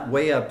not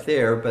way up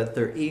there, but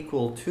they're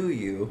equal to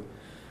you.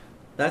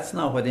 That's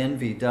not what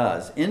envy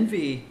does.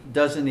 Envy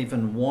doesn't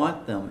even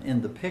want them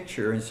in the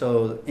picture, and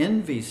so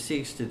envy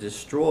seeks to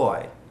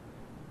destroy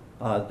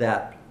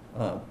that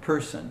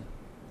person.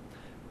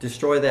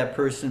 Destroy that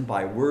person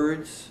by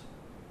words,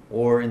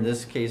 or in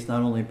this case,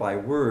 not only by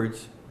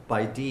words,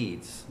 by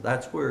deeds.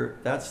 That's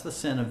the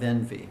sin of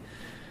envy.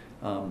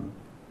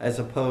 As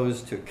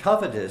opposed to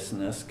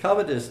covetousness.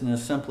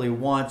 Covetousness simply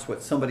wants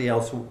what somebody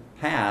else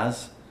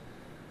has,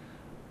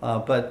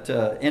 but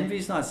envy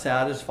is not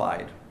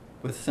satisfied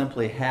with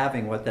simply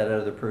having what that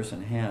other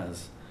person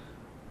has.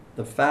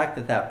 The fact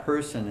that that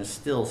person is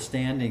still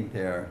standing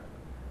there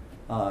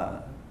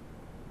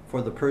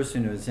for the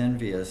person who is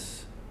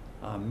envious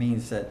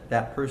means that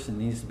that person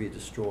needs to be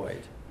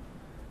destroyed.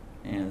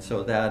 And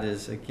so that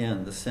is,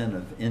 again, the sin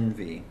of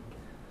envy.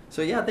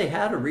 So yeah, they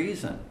had a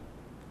reason,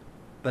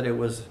 but it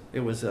was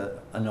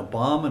an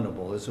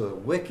abominable, it was a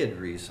wicked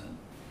reason.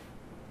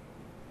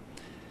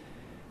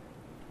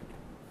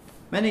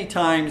 Many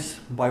times,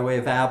 by way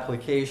of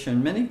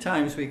application, many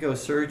times we go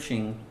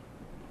searching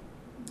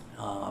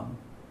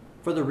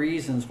for the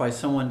reasons why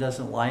someone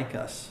doesn't like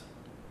us,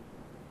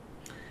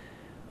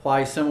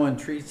 why someone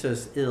treats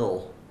us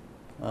ill,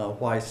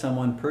 why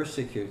someone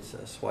persecutes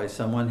us, why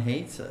someone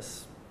hates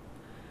us.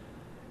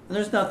 And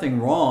there's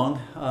nothing wrong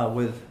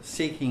with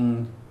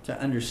seeking to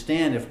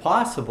understand, if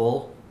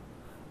possible,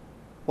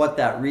 what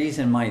that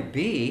reason might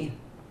be,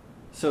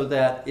 so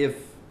that if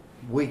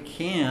we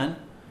can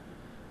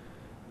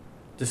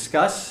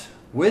discuss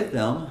with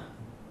them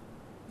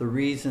the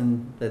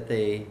reason that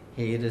they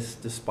hate us,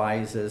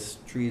 despise us,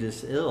 treat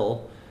us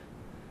ill,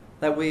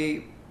 that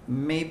we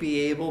may be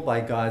able, by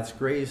God's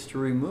grace, to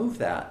remove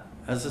that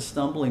as a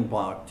stumbling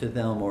block to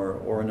them,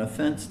 or an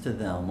offense to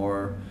them,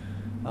 or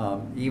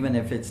even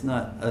if it's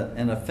not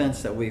an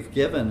offense that we've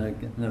given,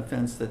 an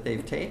offense that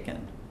they've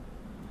taken.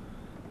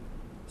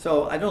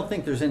 So I don't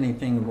think there's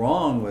anything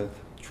wrong with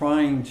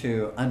trying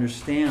to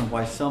understand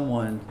why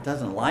someone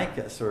doesn't like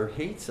us or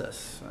hates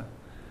us.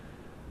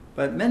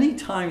 But many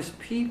times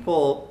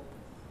people,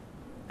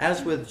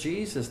 as with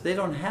Jesus, they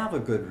don't have a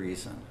good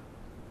reason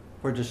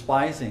for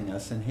despising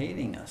us and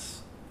hating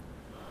us.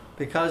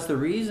 Because the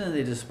reason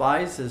they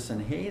despise us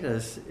and hate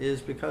us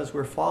is because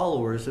we're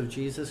followers of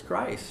Jesus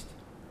Christ.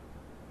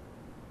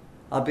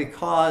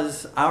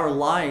 Because our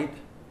light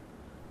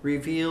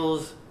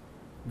reveals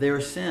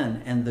their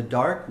sin and the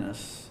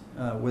darkness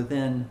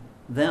within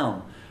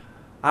them.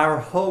 Our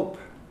hope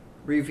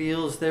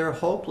reveals their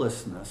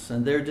hopelessness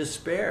and their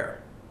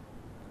despair.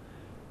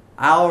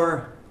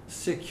 Our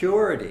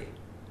security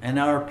and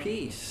our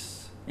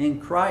peace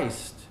in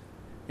Christ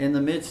in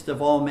the midst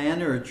of all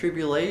manner of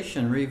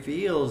tribulation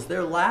reveals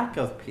their lack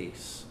of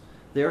peace,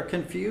 their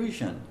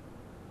confusion.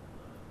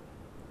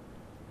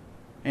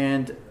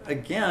 And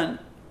again,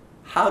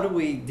 how do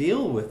we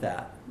deal with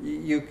that?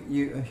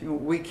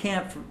 We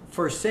can't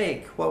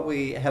forsake what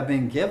we have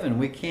been given.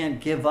 We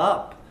can't give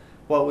up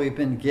what we've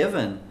been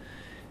given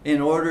in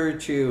order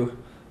to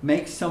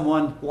make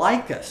someone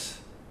like us,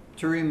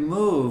 to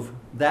remove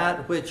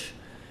that which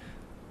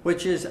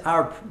is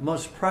our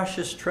most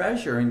precious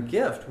treasure and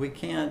gift. We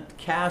can't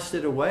cast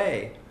it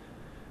away.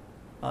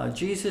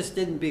 Jesus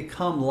didn't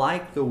become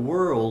like the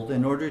world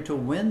in order to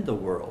win the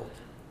world.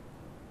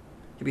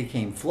 He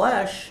became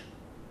flesh.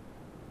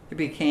 He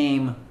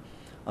became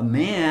a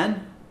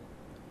man,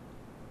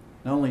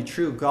 not only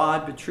true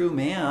God, but true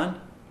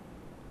man,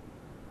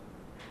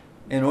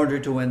 in order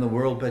to win the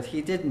world. But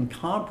he didn't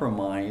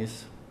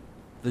compromise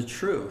the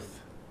truth.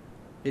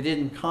 He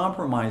didn't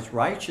compromise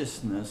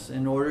righteousness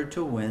in order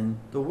to win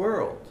the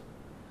world.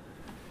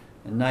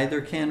 And neither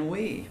can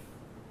we.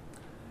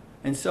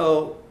 And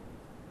so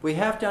we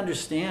have to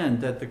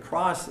understand that the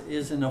cross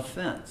is an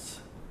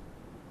offense.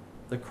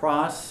 The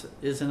cross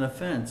is an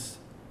offense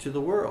to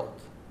the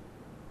world,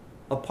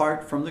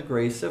 apart from the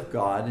grace of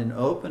God in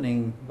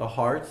opening the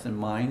hearts and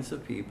minds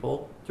of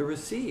people to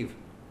receive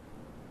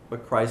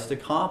what Christ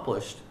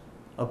accomplished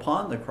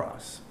upon the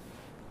cross.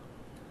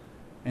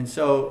 And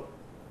so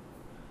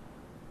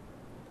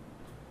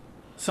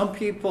some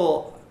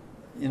people,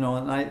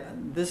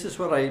 and this is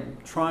what I'm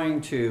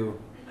trying to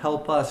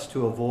help us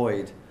to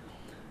avoid,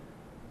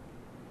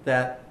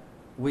 that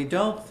we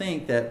don't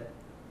think that,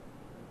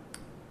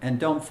 and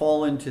don't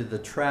fall into the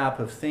trap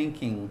of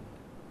thinking,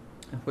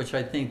 which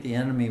I think the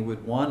enemy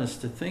would want us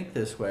to think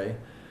this way,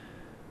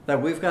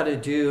 that we've got to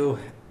do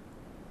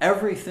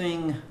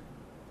everything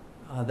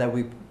that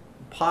we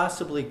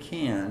possibly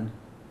can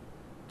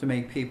to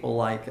make people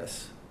like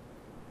us.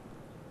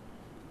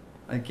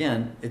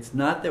 again, it's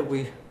not that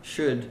we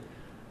should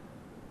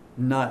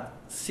not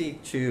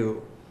seek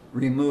to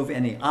remove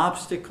any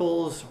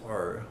obstacles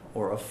or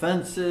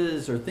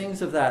offenses or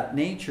things of that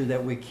nature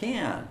that we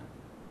can.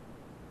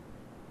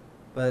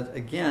 But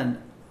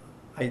again,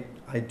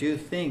 I do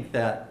think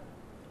that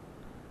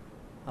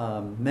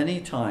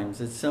many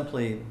times it's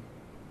simply,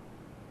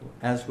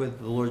 as with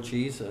the Lord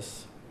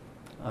Jesus,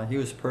 he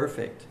was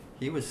perfect.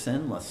 He was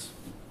sinless.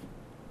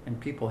 And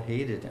people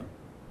hated him.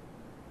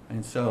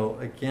 And so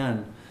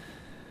again,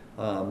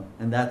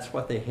 and that's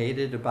what they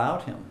hated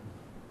about him.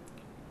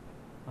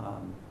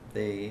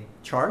 They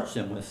charged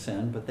him with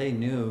sin, but they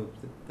knew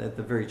that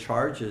the very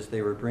charges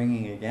they were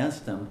bringing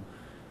against him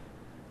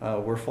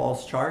were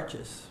false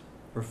charges,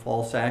 were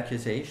false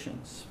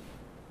accusations.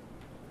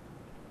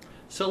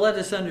 So let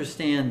us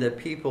understand that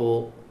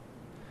people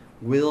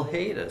will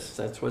hate us.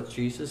 That's what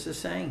Jesus is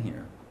saying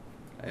here.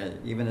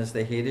 Even as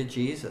they hated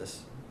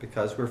Jesus,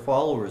 because we're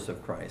followers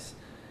of Christ.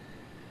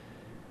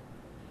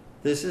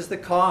 This is the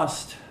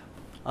cost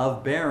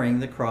of bearing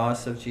the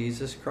cross of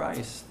Jesus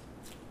Christ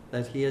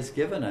that he has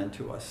given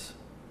unto us.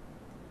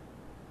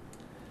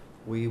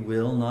 We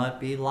will not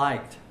be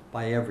liked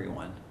by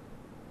everyone,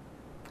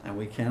 and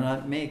we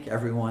cannot make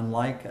everyone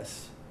like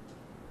us.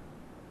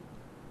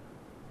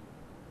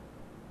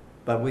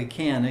 But we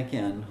can,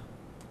 again,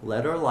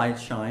 let our light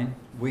shine.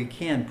 We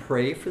can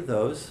pray for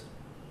those.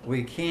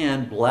 We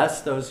can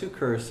bless those who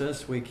curse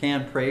us. We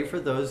can pray for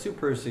those who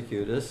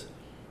persecute us.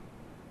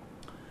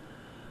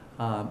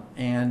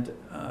 And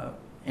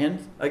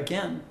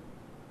again,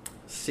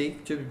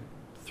 seek to,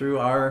 through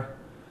our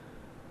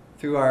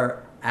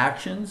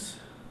actions,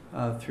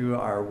 through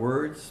our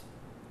words,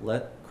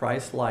 let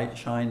Christ's light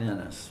shine in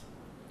us,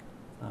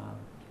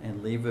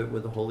 and leave it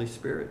with the Holy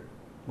Spirit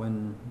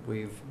when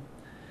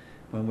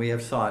we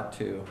have sought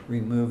to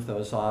remove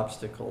those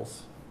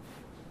obstacles.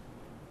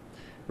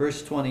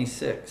 Verse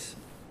 26.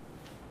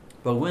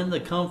 But when the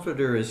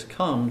Comforter is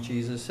come,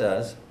 Jesus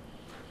says,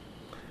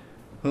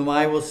 whom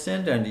I will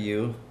send unto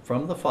you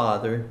from the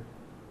Father,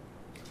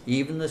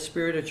 even the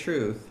Spirit of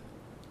truth,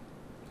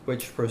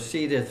 which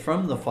proceedeth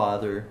from the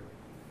Father,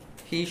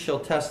 he shall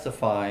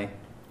testify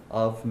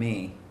of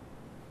me.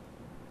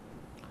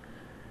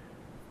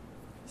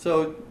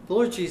 So the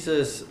Lord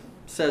Jesus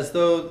says,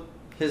 though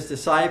his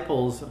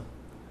disciples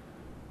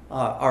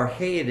are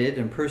hated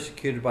and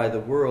persecuted by the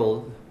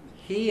world,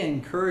 he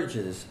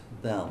encourages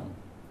them.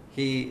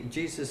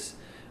 Jesus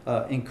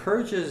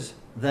encourages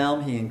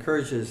them, he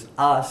encourages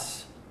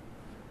us,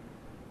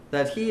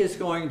 that he is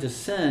going to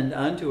send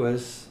unto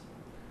us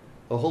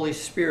the Holy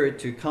Spirit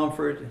to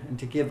comfort and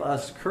to give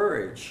us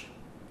courage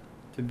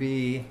to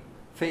be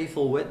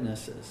faithful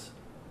witnesses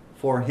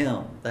for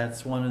him.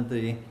 That's one of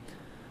the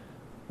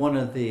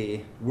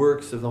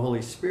works of the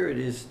Holy Spirit,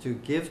 is to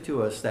give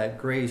to us that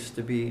grace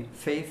to be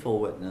faithful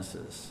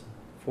witnesses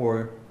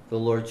for the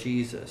Lord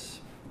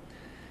Jesus.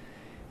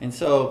 And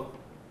so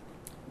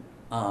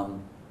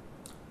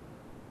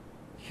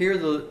here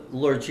the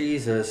Lord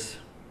Jesus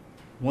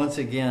once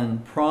again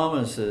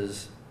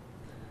promises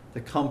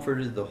the comfort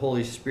of the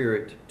Holy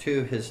Spirit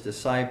to his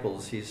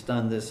disciples. He's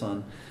done this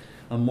on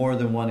more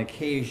than one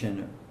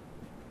occasion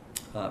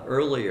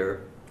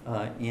earlier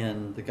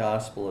in the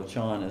Gospel of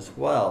John as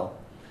well.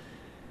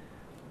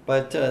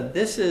 But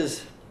this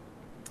is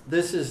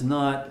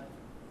not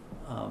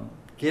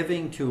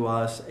giving to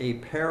us a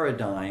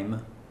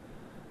paradigm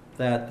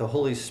that the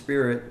Holy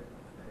Spirit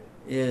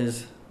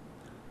is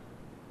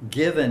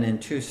given in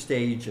two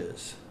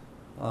stages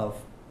of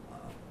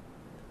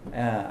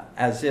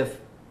as if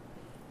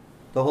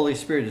the Holy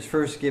Spirit is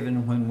first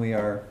given when we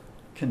are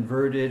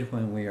converted,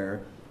 when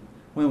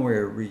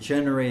we're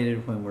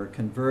regenerated, when we're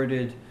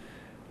converted.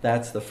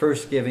 That's the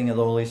first giving of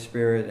the Holy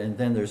Spirit, and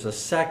then there's a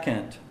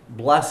second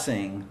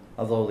blessing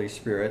of the Holy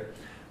Spirit.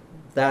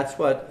 That's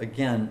what,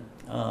 again,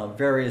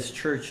 various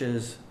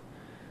churches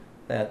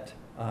that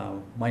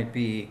might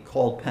be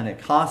called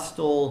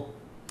Pentecostal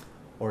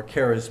or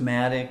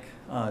charismatic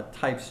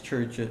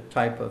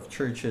type of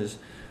churches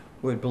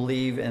would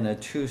believe in a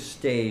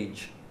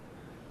two-stage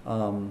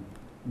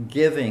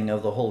giving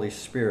of the Holy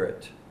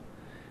Spirit.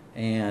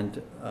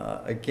 And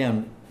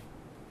again,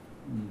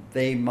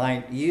 they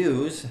might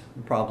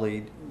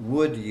probably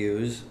would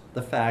use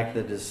the fact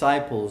that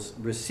disciples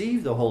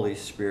received the Holy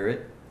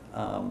Spirit,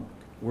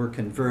 were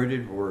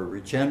converted, were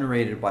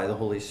regenerated by the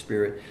Holy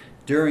Spirit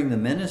during the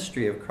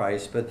ministry of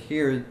Christ. But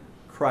here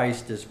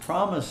Christ is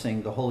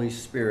promising the Holy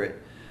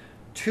Spirit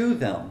to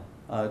them,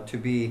 to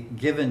be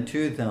given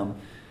to them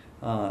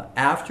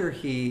after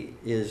he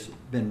is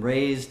been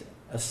raised,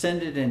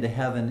 ascended into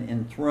heaven,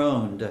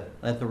 enthroned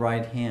at the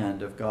right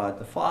hand of God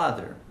the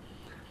Father.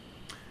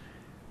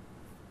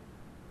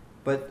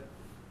 But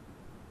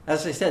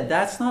as I said,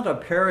 that's not a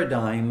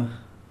paradigm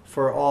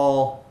for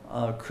all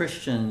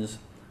Christians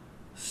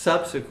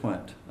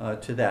subsequent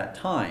to that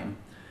time,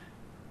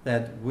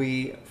 that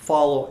we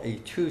follow a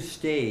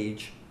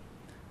two-stage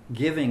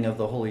giving of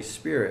the Holy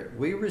Spirit.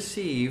 We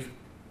receive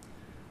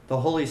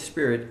the Holy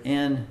Spirit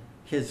in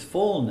his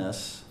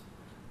fullness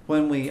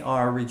when we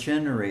are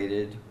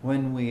regenerated,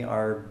 when we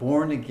are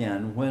born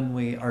again, when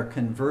we are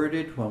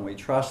converted, when we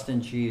trust in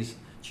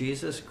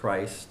Jesus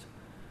Christ,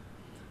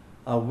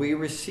 we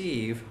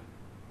receive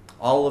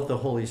all of the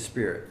Holy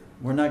Spirit.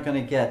 We're not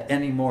going to get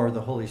any more of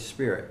the Holy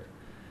Spirit.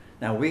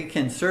 Now, we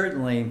can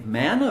certainly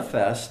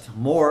manifest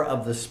more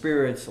of the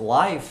Spirit's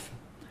life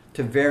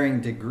to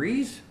varying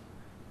degrees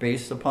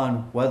based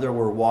upon whether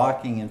we're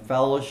walking in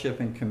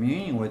fellowship and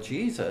communion with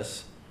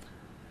Jesus,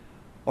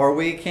 or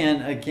we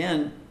can,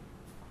 again,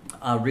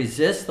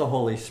 resist the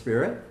Holy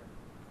Spirit,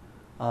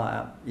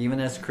 even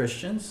as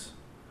Christians.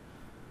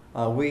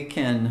 We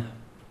can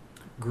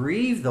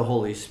grieve the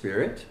Holy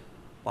Spirit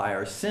by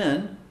our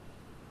sin.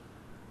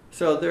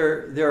 So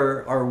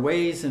there are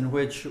ways in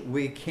which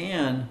we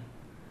can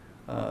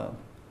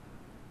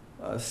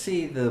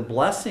see the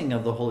blessing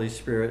of the Holy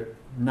Spirit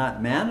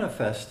not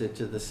manifested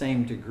to the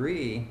same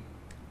degree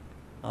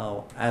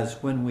as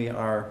when we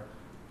are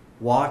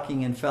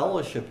walking in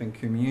fellowship and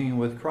communion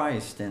with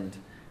Christ and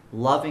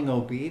loving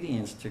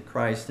obedience to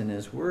Christ and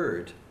His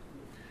Word.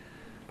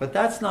 But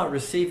that's not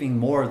receiving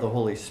more of the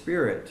Holy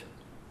Spirit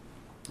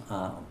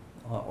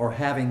or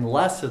having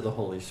less of the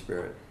Holy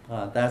Spirit.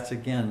 That's,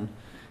 again,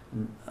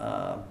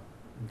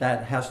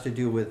 that has to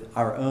do with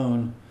our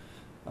own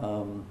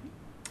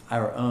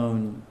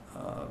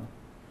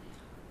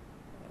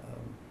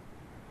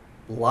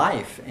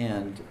life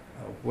and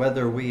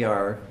whether we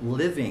are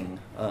living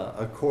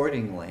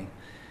accordingly.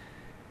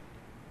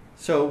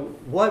 So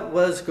what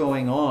was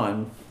going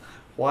on?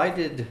 Why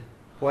did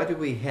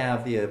we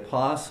have the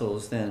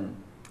apostles then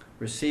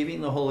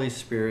receiving the Holy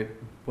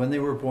Spirit when they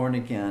were born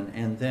again,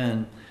 and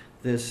then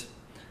this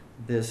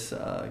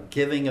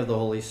giving of the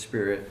Holy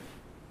Spirit,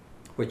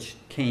 which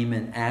came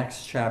in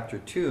Acts chapter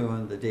 2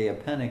 on the day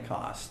of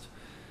Pentecost?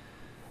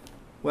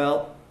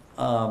 Well,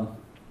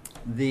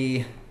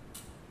 the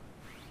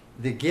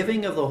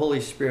giving of the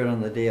Holy Spirit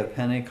on the day of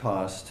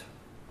Pentecost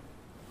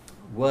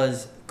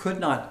could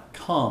not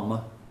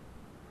come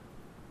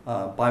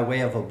by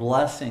way of a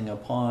blessing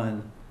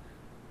upon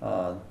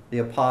the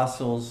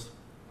apostles,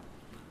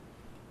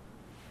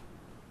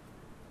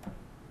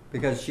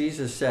 because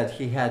Jesus said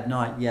He had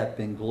not yet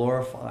been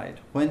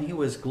glorified. When He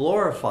was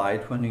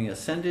glorified, when He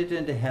ascended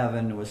into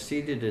heaven and was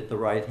seated at the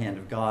right hand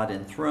of God,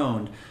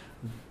 enthroned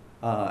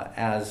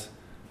as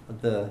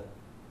the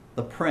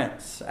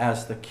prince,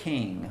 as the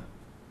king,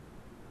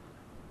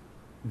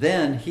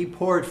 then He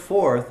poured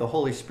forth the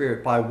Holy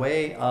Spirit by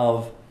way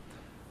of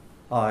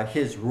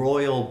His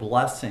royal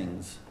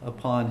blessings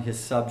upon His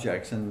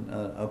subjects and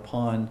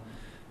upon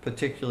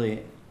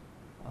particularly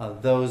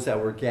those that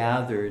were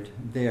gathered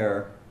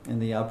there in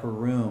the upper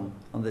room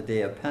on the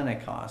day of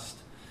Pentecost.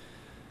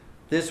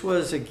 This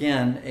was,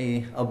 again,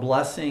 a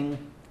blessing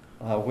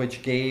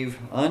which gave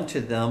unto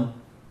them,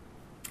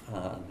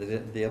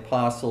 the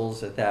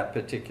apostles at that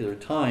particular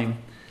time,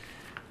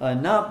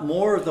 not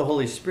more of the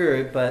Holy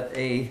Spirit, but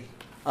a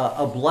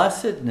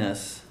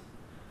blessedness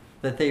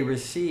that they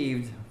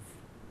received,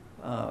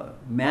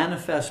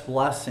 manifest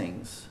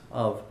blessings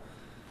of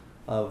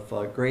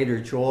greater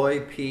joy,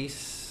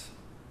 peace,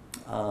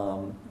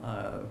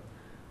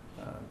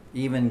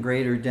 even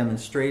greater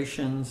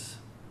demonstrations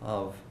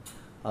of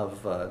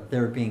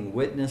there being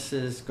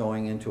witnesses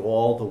going into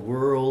all the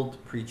world,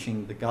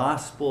 preaching the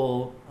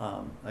gospel.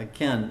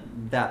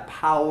 Again, that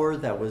power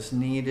that was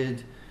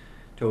needed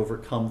to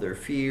overcome their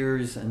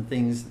fears and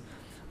things.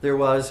 There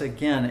was,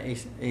 again,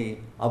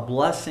 a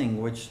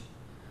blessing which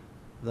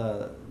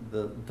the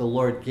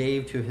Lord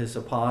gave to His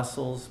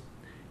apostles.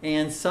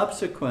 And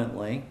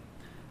subsequently,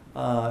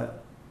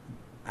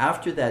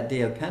 after that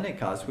day of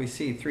Pentecost, we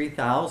see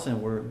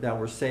 3,000 that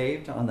were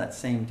saved on that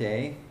same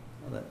day.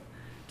 That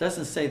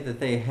doesn't say that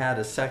they had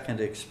a second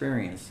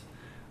experience.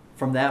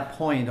 From that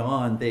point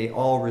on, they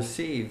all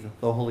received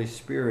the Holy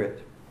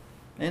Spirit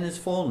in His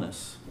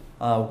fullness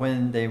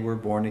when they were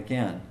born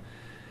again.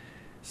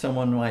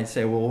 Someone might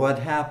say, well, what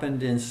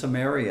happened in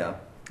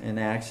Samaria in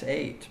Acts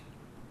 8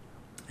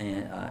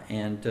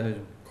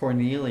 and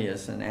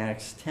Cornelius in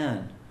Acts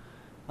 10?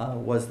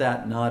 Was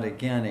that not,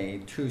 again, a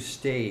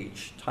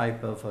two-stage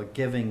type of a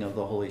giving of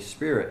the Holy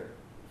Spirit?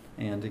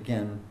 And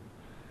again,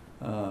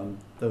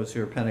 those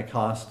who are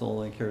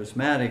Pentecostal and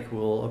charismatic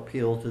will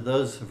appeal to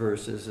those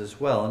verses as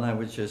well. And I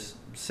would just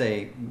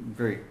say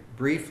very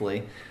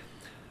briefly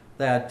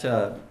that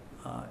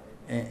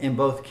in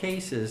both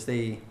cases,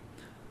 the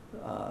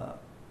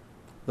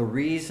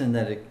reason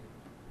that it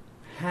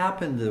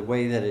happened the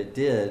way that it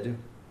did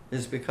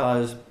is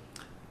because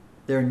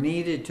there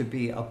needed to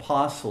be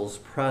apostles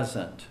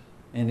present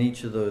in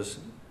each of those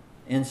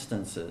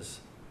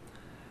instances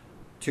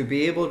to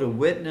be able to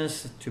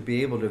witness, to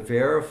be able to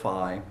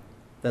verify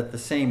that the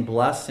same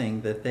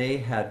blessing that they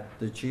had,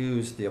 the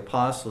Jews, the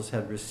apostles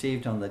had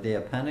received on the day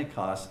of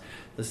Pentecost,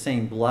 the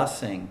same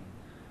blessing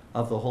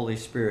of the Holy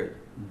Spirit,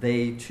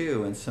 they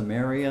too in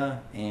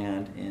Samaria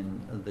and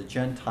in the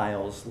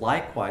Gentiles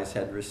likewise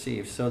had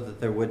received, so that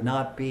there would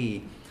not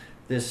be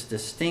this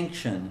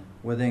distinction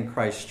within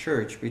Christ's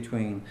church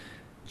between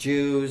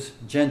Jews,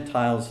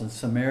 Gentiles, and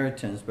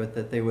Samaritans, but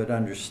that they would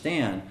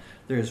understand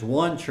there's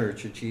one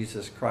church of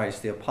Jesus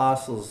Christ. The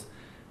apostles,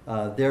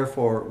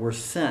 therefore, were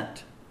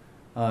sent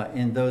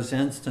in those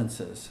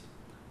instances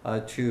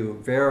to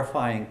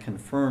verify and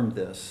confirm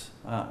this.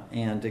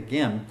 And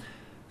again,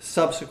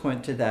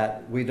 subsequent to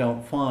that, we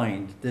don't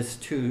find this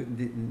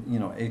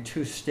a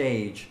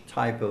two-stage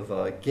type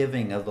of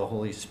giving of the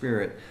Holy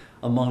Spirit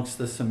amongst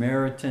the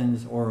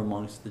Samaritans or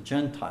amongst the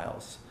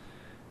Gentiles.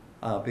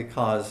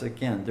 Because,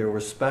 again, there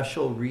were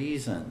special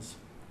reasons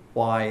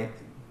why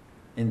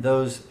in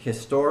those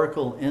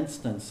historical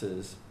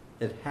instances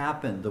it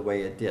happened the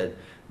way it did.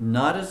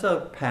 Not as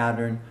a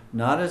pattern,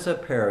 not as a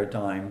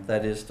paradigm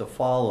that is to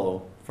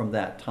follow from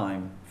that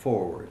time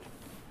forward.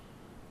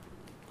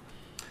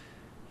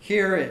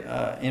 Here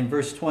in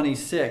verse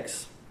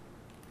 26,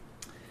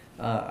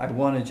 I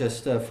want to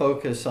just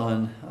focus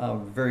on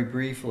very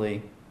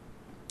briefly,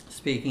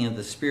 speaking of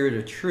the Spirit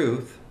of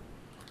truth,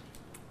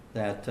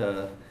 that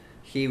the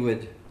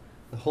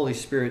Holy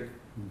Spirit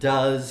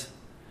does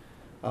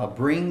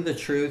bring the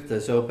truth,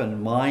 does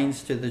open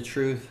minds to the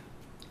truth,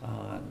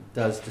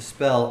 does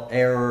dispel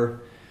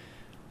error.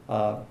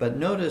 But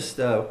notice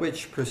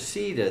which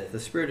proceedeth, the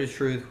Spirit of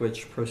truth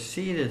which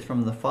proceedeth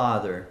from the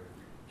Father,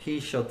 he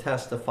shall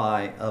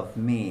testify of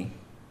me.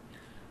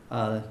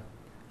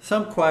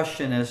 Some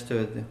question as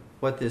to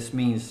what this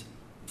means,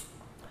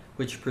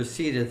 which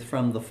proceedeth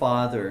from the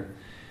Father.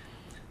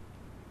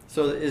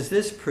 So is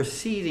this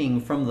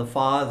proceeding from the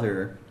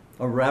Father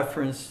a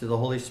reference to the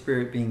Holy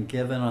Spirit being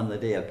given on the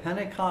day of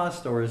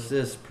Pentecost, or is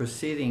this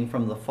proceeding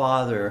from the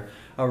Father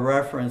a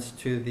reference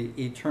to the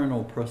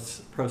eternal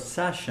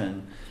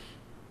procession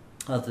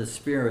of the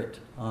Spirit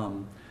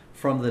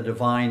from the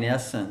divine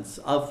essence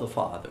of the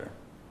Father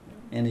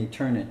in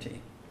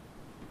eternity?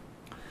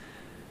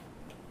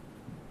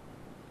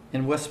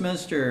 In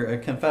Westminster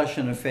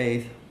Confession of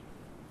Faith,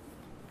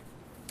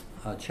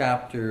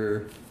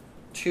 chapter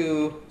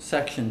 2,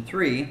 section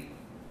 3,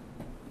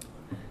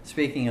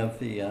 speaking of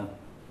the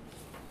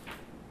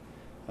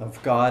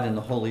of God and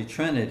the Holy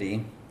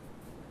Trinity,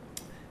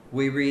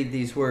 we read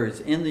these words: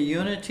 "In the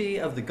unity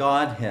of the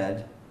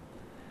Godhead,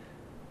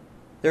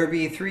 there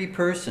be three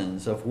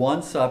persons of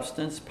one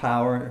substance,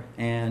 power,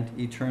 and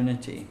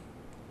eternity: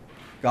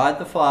 God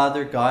the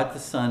Father, God the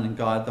Son, and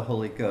God the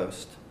Holy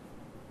Ghost.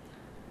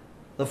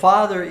 The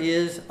Father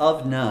is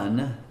of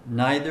none,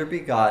 neither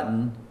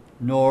begotten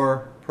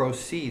nor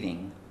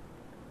proceeding.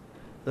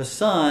 The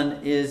Son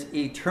is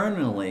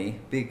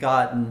eternally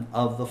begotten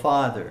of the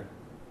Father.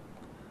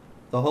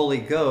 The Holy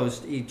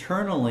Ghost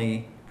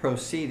eternally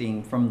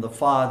proceeding from the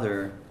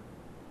Father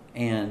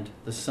and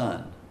the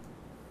Son."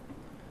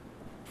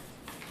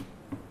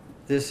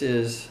 This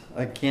is,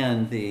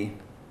 again, the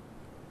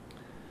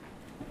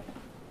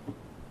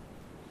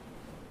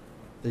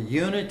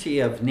unity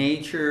of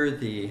nature,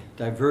 the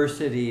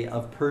diversity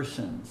of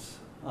persons,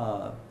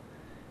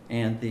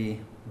 and the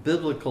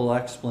biblical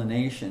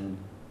explanation,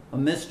 a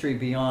mystery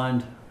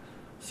beyond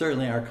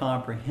certainly our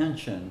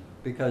comprehension,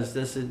 because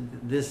this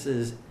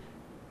is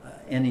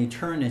in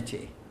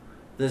eternity.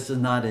 This is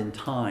not in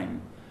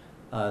time.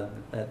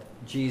 That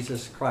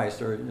Jesus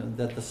Christ, or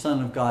that the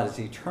Son of God, is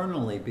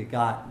eternally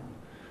begotten,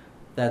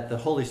 that the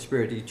Holy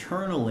Spirit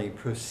eternally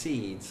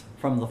proceeds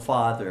from the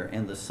Father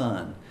and the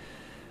Son.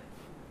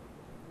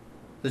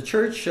 The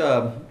church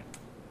in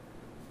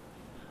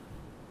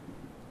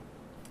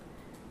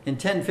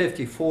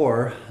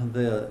 1054,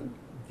 the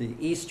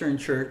Eastern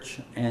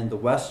Church and the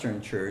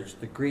Western Church,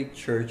 the Greek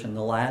Church and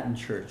the Latin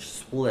Church,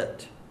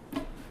 split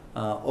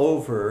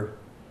over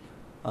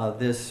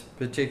this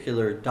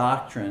particular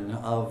doctrine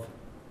of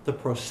the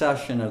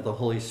procession of the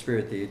Holy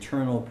Spirit, the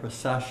eternal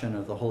procession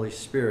of the Holy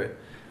Spirit.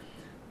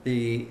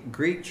 The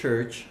Greek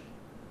Church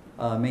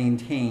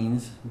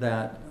maintains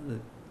that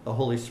the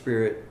Holy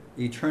Spirit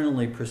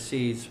eternally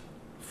proceeds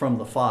from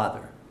the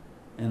Father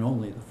and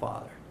only the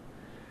Father.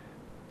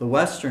 The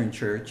Western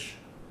Church,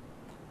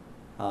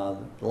 the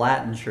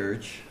Latin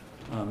Church,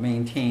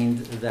 maintained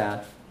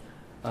that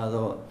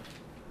the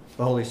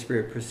Holy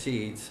Spirit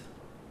proceeds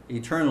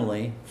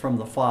eternally from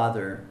the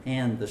Father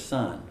and the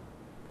Son.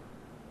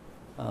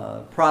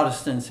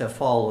 Protestants have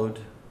followed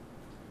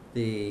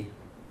the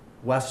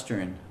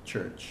Western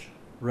Church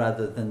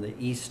rather than the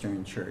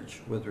Eastern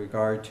Church with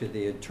regard to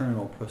the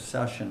eternal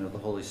procession of the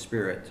Holy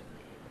Spirit.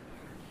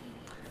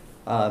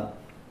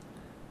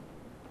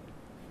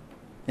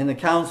 In the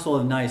Council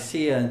of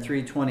Nicaea in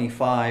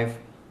 325,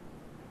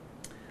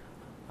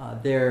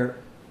 there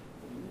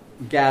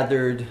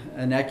gathered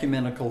an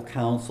ecumenical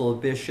council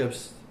of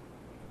bishops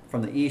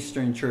from the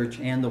Eastern Church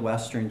and the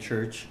Western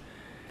Church.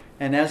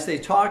 And as they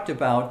talked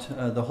about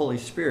the Holy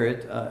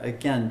Spirit,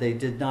 again, they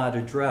did not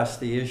address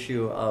the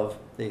issue of,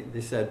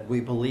 they said, we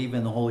believe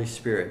in the Holy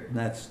Spirit. And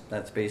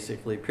that's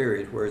basically,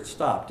 period, where it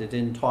stopped. It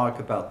didn't talk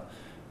about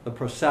the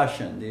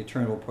procession, the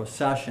eternal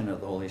procession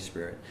of the Holy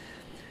Spirit.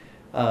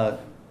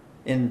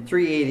 In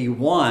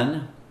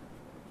 381,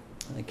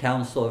 the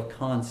Council of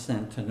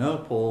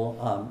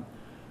Constantinople,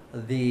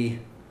 the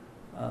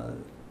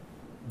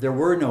there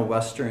were no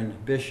Western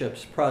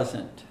bishops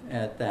present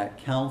at that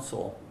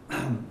council,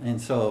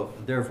 and so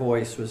their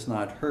voice was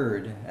not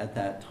heard at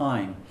that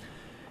time.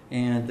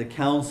 And the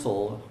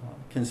council,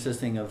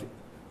 consisting of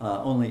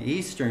only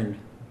Eastern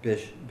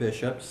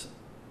bishops,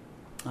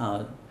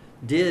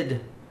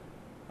 did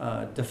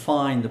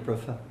define the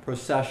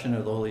procession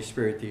of the Holy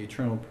Spirit, the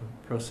eternal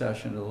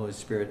procession of the Holy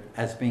Spirit,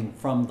 as being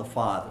from the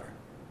Father,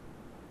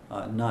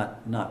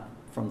 not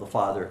from the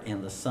Father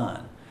and the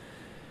Son.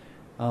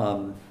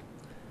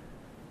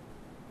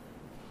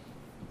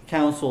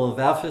 Council of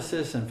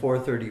Ephesus in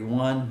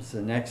 431 is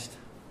the next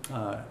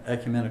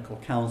ecumenical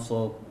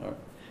council,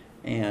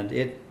 and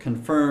it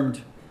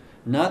confirmed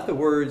not the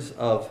words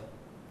of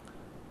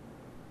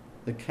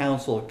the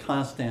Council of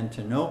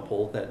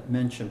Constantinople that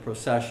mentioned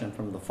procession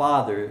from the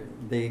Father.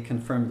 They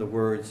confirmed the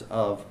words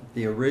of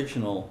the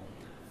original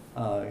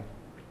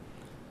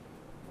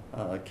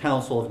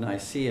Council of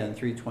Nicaea in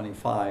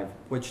 325,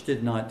 which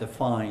did not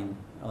define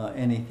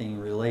anything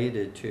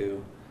related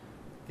to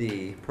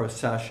the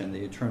procession,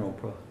 the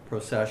eternal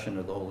procession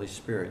of the Holy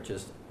Spirit.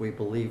 Just, we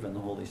believe in the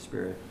Holy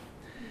Spirit.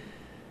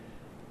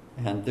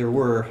 And there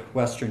were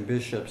Western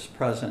bishops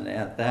present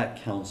at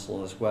that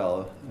council as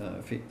well,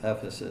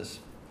 Ephesus,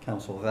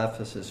 Council of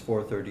Ephesus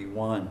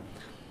 431.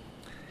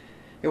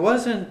 It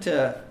wasn't,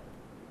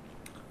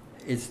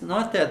 it's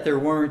not that there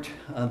weren't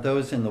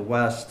those in the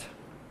West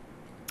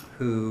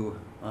who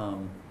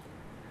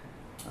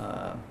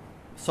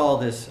saw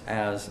this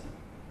as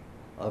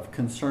of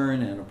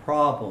concern and a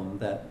problem,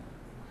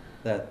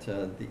 that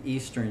the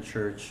Eastern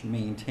Church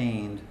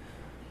maintained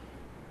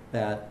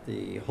that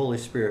the Holy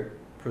Spirit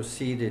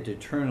proceeded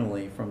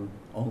eternally from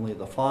only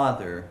the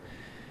Father.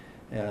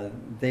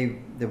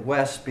 The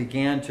West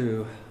began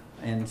to,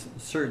 and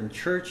certain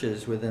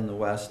churches within the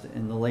West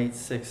in the late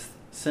 6th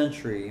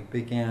century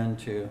began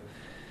to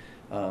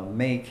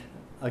make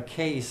a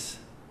case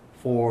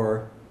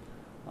for,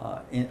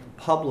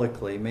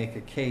 publicly make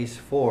a case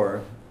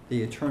for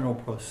the eternal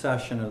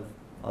procession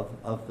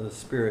of the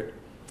Spirit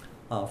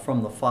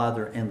from the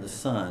Father and the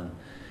Son.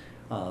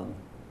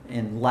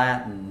 In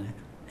Latin,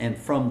 and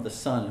from the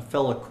Son,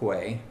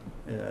 Filioque,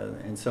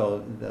 and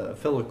so the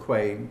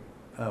Filioque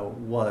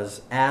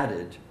was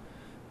added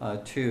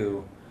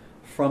to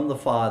from the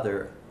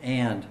Father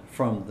and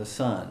from the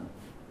Son.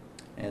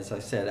 As I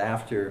said,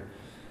 after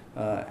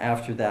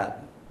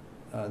that,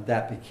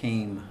 that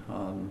became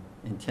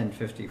in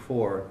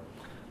 1054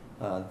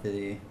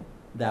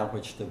 that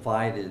which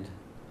divided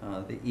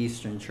the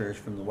Eastern Church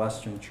from the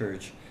Western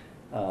Church,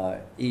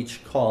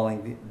 each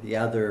calling the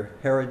other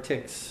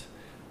heretics,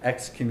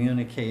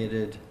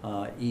 excommunicated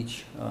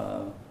each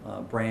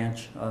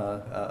branch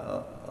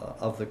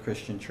of the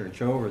Christian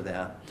Church over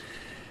that.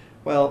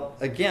 Well,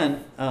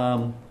 again,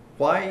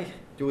 why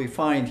do we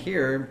find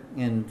here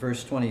in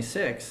verse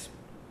 26,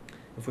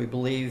 if we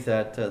believe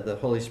that the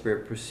Holy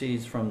Spirit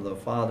proceeds from the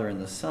Father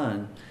and the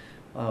Son,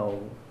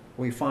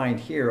 we find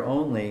here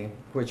only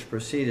which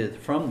proceeded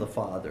from the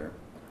Father?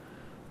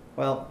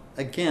 Well,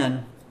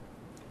 again,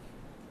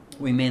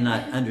 we may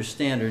not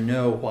understand or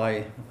know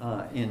why,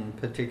 in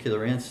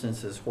particular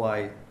instances,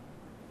 why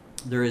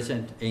there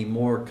isn't a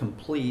more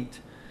complete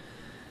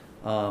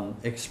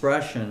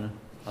expression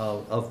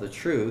of the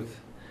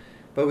truth.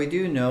 But we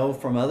do know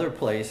from other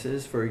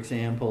places, for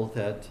example,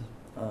 that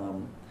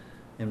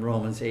in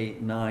Romans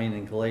 8:9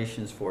 and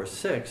Galatians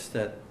 4:6,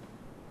 that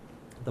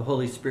the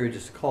Holy Spirit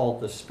is called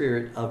the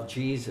Spirit of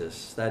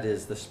Jesus. That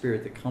is, the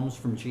Spirit that comes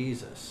from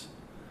Jesus.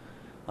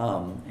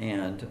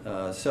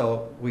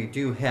 So we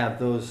do have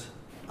those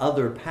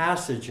other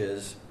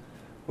passages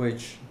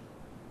which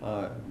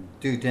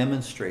do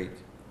demonstrate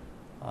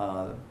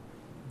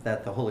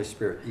that the Holy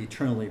Spirit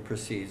eternally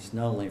proceeds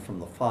not only from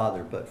the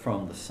Father but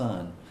from the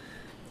Son.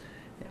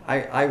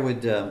 I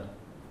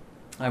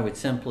would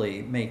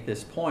simply make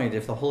this point: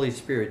 if the Holy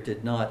Spirit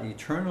did not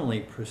eternally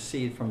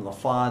proceed from the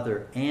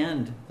Father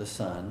and the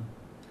Son,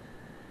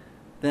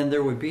 then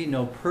there would be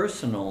no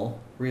personal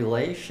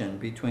relation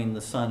between the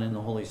Son and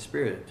the Holy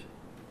Spirit.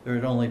 There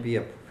would only be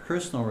a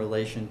personal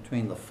relation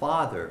between the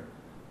Father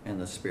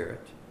and the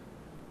Spirit.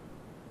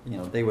 You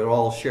know, they would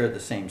all share the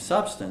same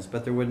substance,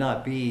 but there would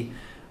not be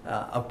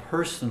a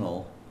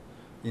personal,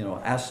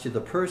 as to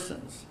the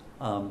persons,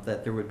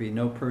 that there would be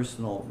no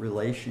personal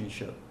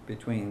relationship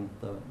between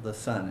the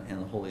Son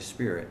and the Holy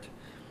Spirit.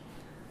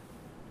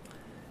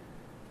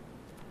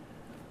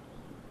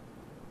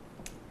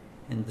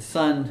 And the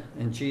Son,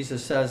 and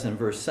Jesus says in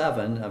verse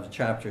 7 of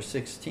chapter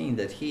 16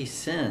 that he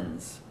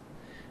sends.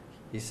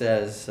 He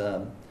says,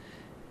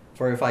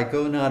 for if I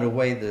go not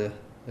away, the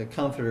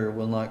Comforter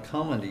will not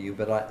come unto you,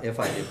 but if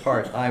I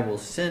depart, I will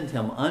send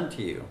him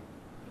unto you.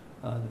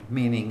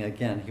 Meaning,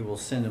 again, he will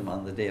send him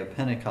on the day of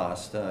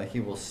Pentecost. He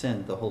will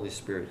send the Holy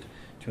Spirit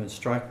to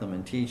instruct them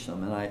and teach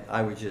them. And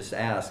I would just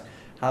ask,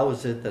 how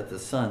is it that the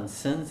Son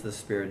sends the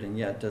Spirit and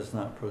yet does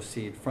not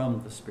proceed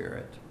from the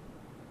Spirit?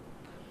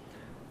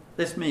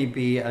 This may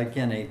be,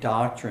 again, a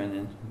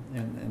doctrine,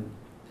 and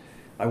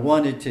I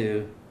wanted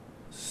to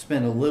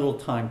spend a little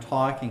time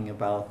talking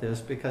about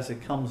this because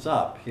it comes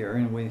up here,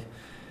 and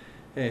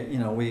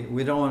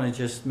we don't want to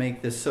just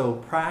make this so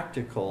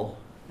practical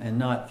and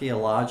not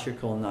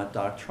theological, not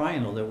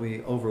doctrinal, that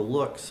we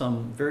overlook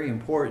some very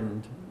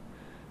important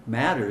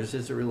matters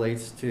as it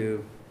relates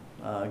to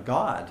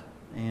God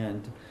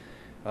and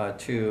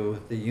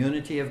to the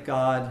unity of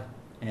God,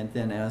 and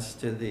then as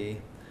to the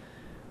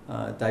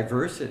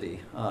diversity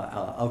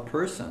of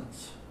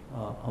persons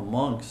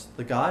amongst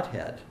the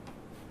Godhead.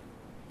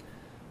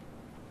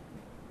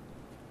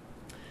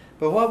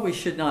 But what we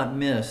should not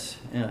miss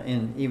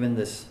in even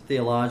this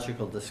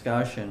theological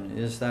discussion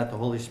is that the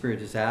Holy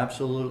Spirit is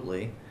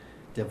absolutely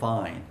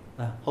divine.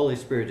 The Holy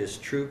Spirit is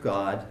true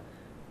God,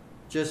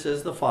 just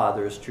as the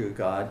Father is true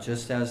God,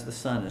 just as the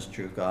Son is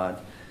true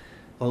God.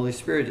 The Holy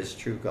Spirit is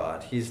true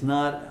God. He's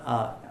not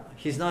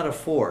a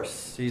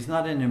force. He's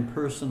not an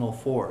impersonal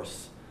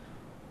force.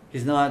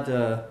 He's not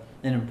an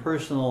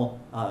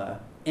impersonal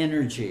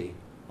energy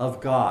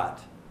of God.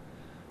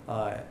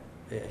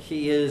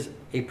 He is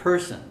a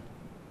person.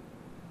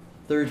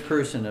 Third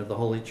person of the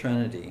Holy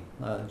Trinity.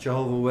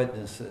 Jehovah's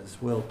Witnesses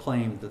will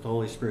claim that the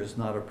Holy Spirit is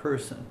not a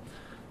person,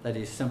 that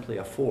he's simply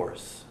a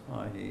force.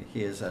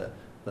 He is a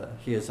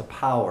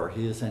power.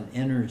 He is an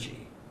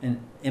energy,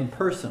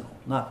 impersonal,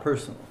 not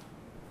personal.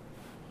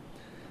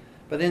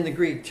 But in the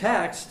Greek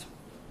text,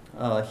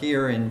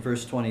 here in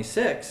verse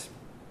 26,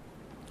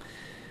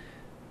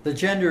 the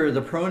gender,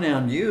 the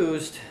pronoun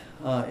used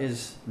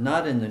is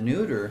not in the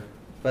neuter,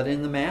 but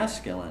in the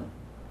masculine.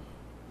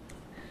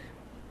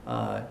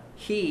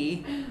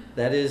 He,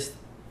 that is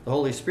the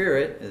Holy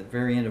Spirit, at the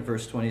very end of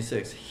verse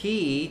 26,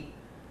 he,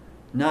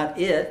 not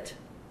it,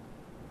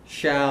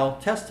 shall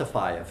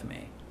testify of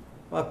me.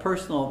 A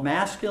personal,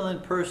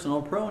 masculine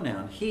personal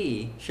pronoun.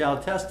 He shall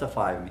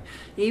testify of me.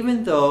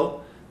 Even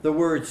though the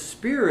word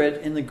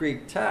spirit in the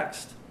Greek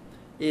text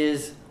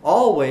is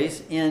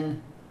always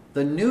in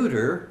the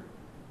neuter,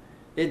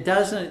 it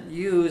doesn't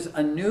use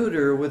a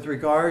neuter with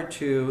regard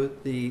to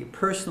the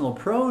personal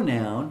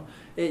pronoun.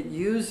 It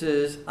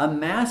uses a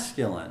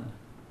masculine.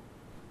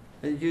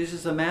 It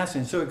uses a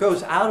masculine. So it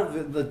goes out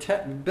of the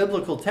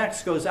biblical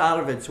text goes out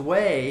of its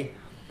way.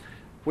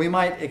 We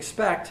might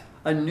expect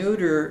a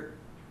neuter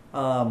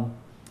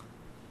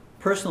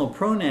personal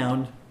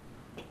pronoun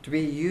to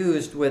be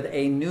used with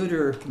a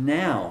neuter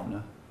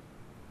noun.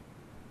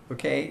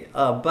 Okay,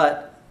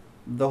 but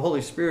the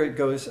Holy Spirit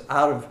goes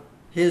out of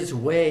his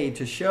way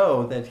to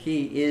show that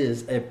he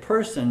is a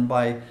person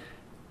by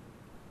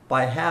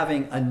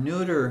having a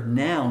neuter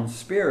noun,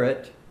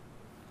 spirit,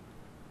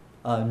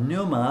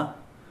 pneuma,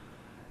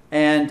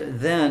 and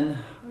then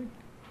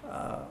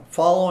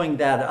following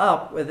that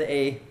up with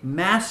a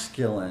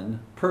masculine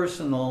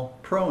personal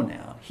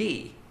pronoun,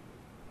 he.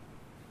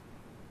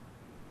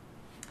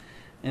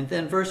 And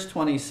then verse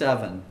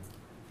 27,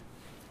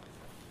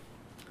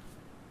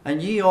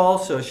 and ye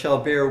also shall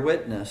bear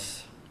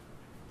witness,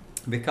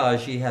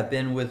 because ye have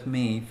been with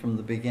me from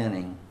the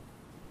beginning.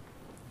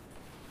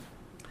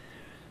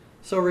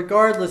 So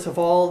regardless of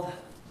all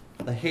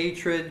the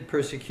hatred,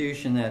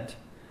 persecution that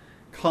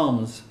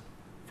comes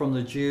from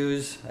the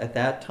Jews at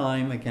that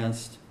time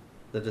against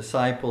the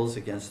disciples,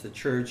 against the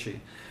church,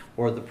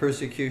 or the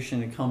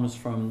persecution that comes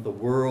from the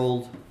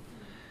world,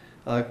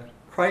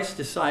 Christ's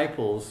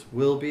disciples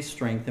will be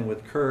strengthened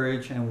with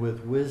courage and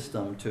with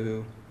wisdom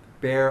to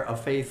bear a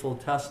faithful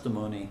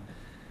testimony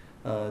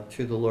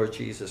to the Lord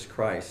Jesus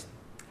Christ.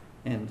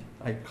 And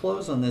I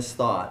close on this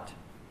thought.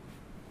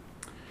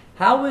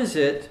 How is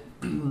it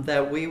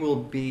that we will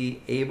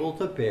be able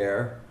to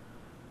bear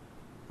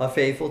a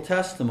faithful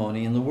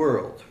testimony in the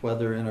world,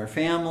 whether in our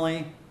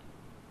family,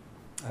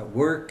 at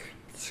work,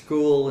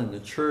 school, in the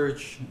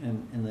church,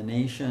 in the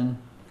nation?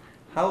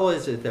 How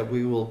is it that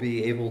we will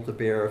be able to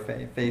bear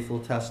a faithful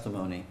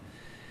testimony?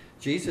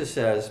 Jesus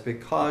says,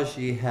 because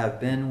ye have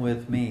been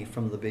with me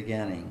from the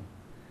beginning,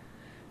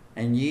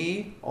 and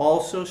ye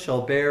also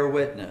shall bear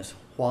witness.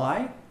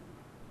 Why?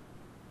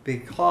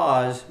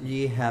 Because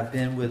ye have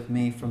been with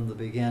me from the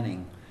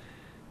beginning.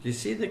 Do you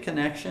see the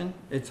connection?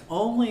 It's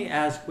only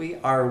as we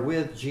are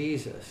with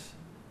Jesus.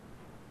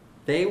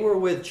 They were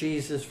with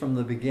Jesus from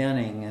the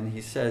beginning, and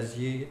he says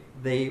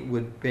they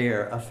would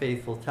bear a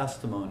faithful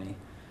testimony.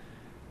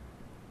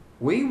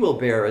 We will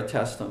bear a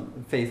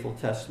faithful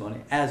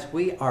testimony as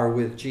we are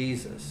with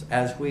Jesus,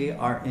 as we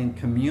are in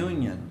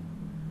communion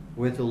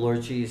with the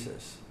Lord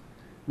Jesus.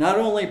 Not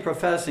only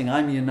professing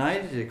I'm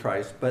united to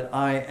Christ, but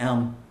I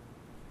am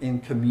in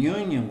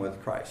communion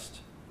with Christ.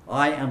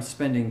 I am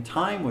spending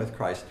time with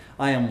Christ.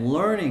 I am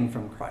learning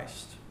from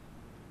Christ.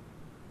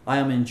 I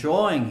am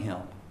enjoying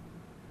him.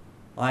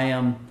 I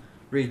am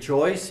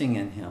rejoicing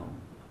in him.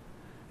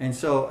 And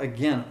so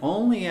again,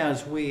 only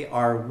as we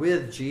are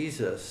with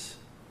Jesus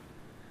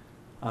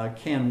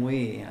can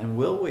we and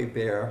will we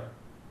bear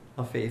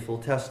a faithful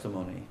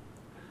testimony.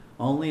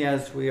 Only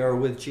as we are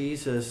with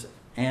Jesus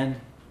and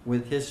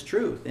with his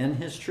truth, in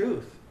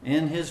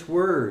his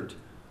word,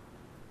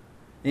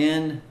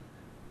 in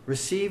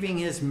receiving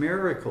his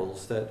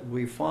miracles that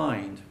we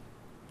find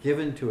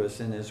given to us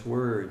in his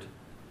word.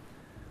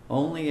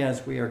 Only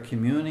as we are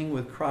communing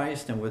with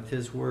Christ and with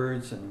his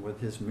words and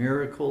with his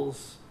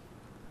miracles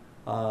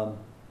will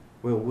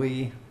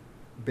we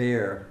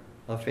bear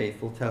a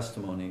faithful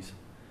testimonies.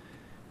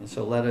 And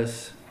so let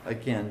us,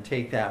 again,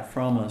 take that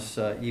from us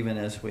even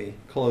as we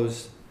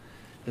close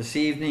this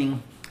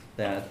evening,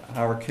 that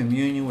our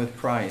communion with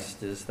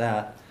Christ is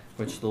that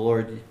which the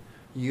Lord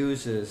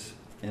uses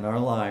in our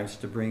lives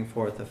to bring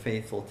forth a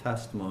faithful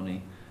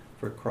testimony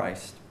for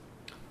Christ.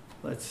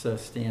 Let's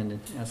stand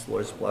and ask the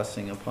Lord's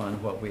blessing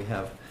upon what we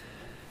have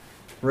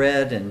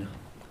read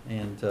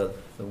and the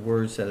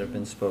words that have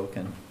been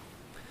spoken.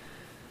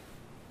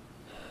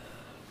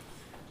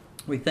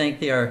 We thank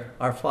Thee,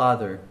 our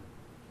Father,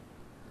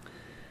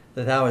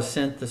 that Thou hast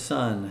sent the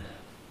Son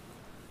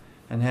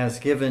and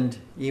hast given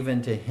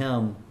even to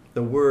Him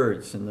the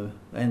words and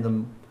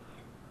the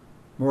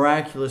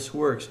miraculous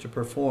works to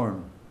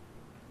perform.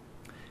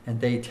 And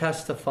they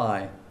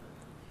testify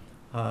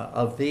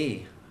of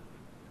Thee.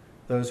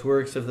 Those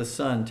works of the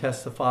Son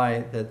testify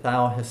that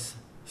Thou hast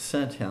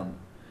sent Him.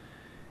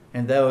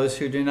 And those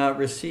who do not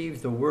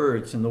receive the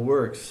words and the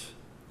works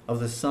of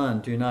the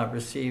Son do not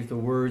receive the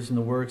words and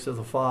the works of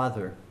the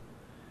Father.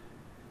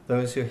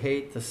 Those who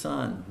hate the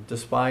Son,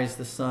 despise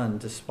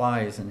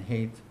and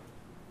hate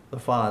the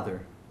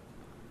Father.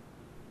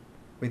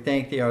 We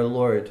thank Thee, our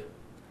Lord,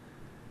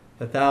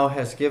 that Thou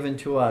hast given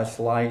to us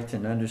light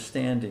and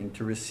understanding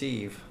to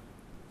receive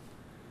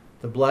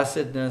the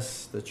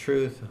blessedness, the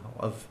truth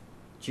of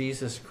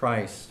Jesus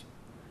Christ.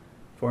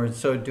 For in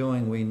so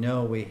doing we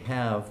know we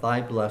have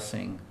Thy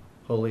blessing,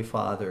 Holy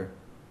Father.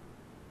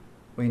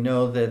 We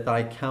know that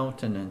Thy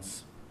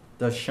countenance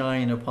does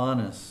shine upon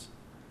us,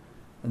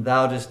 and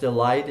Thou dost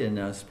delight in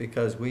us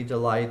because we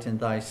delight in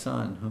Thy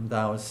Son, whom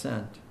Thou hast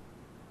sent.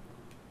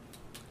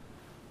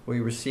 We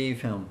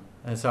receive Him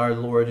as our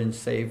Lord and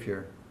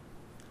Savior.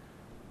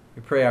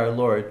 We pray, our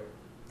Lord,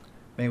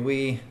 may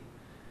we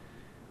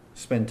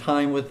spend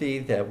time with Thee,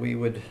 that we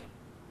would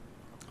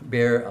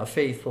bear a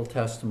faithful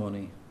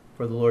testimony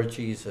for the Lord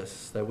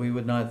Jesus, that we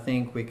would not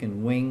think we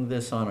can wing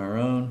this on our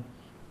own,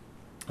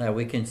 that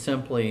we can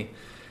simply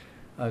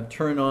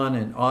turn on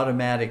an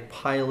automatic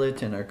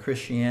pilot in our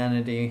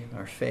Christianity,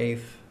 our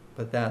faith,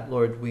 but that,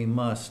 Lord, we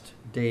must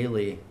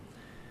daily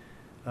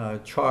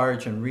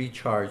charge and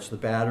recharge the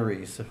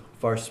batteries of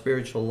our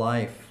spiritual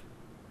life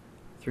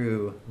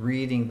through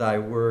reading Thy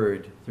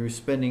Word, through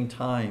spending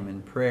time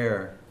in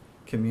prayer,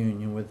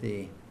 communion with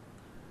Thee.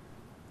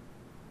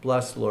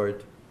 Bless,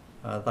 Lord,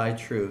 Thy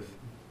truth.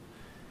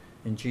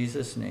 In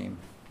Jesus' name,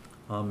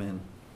 amen.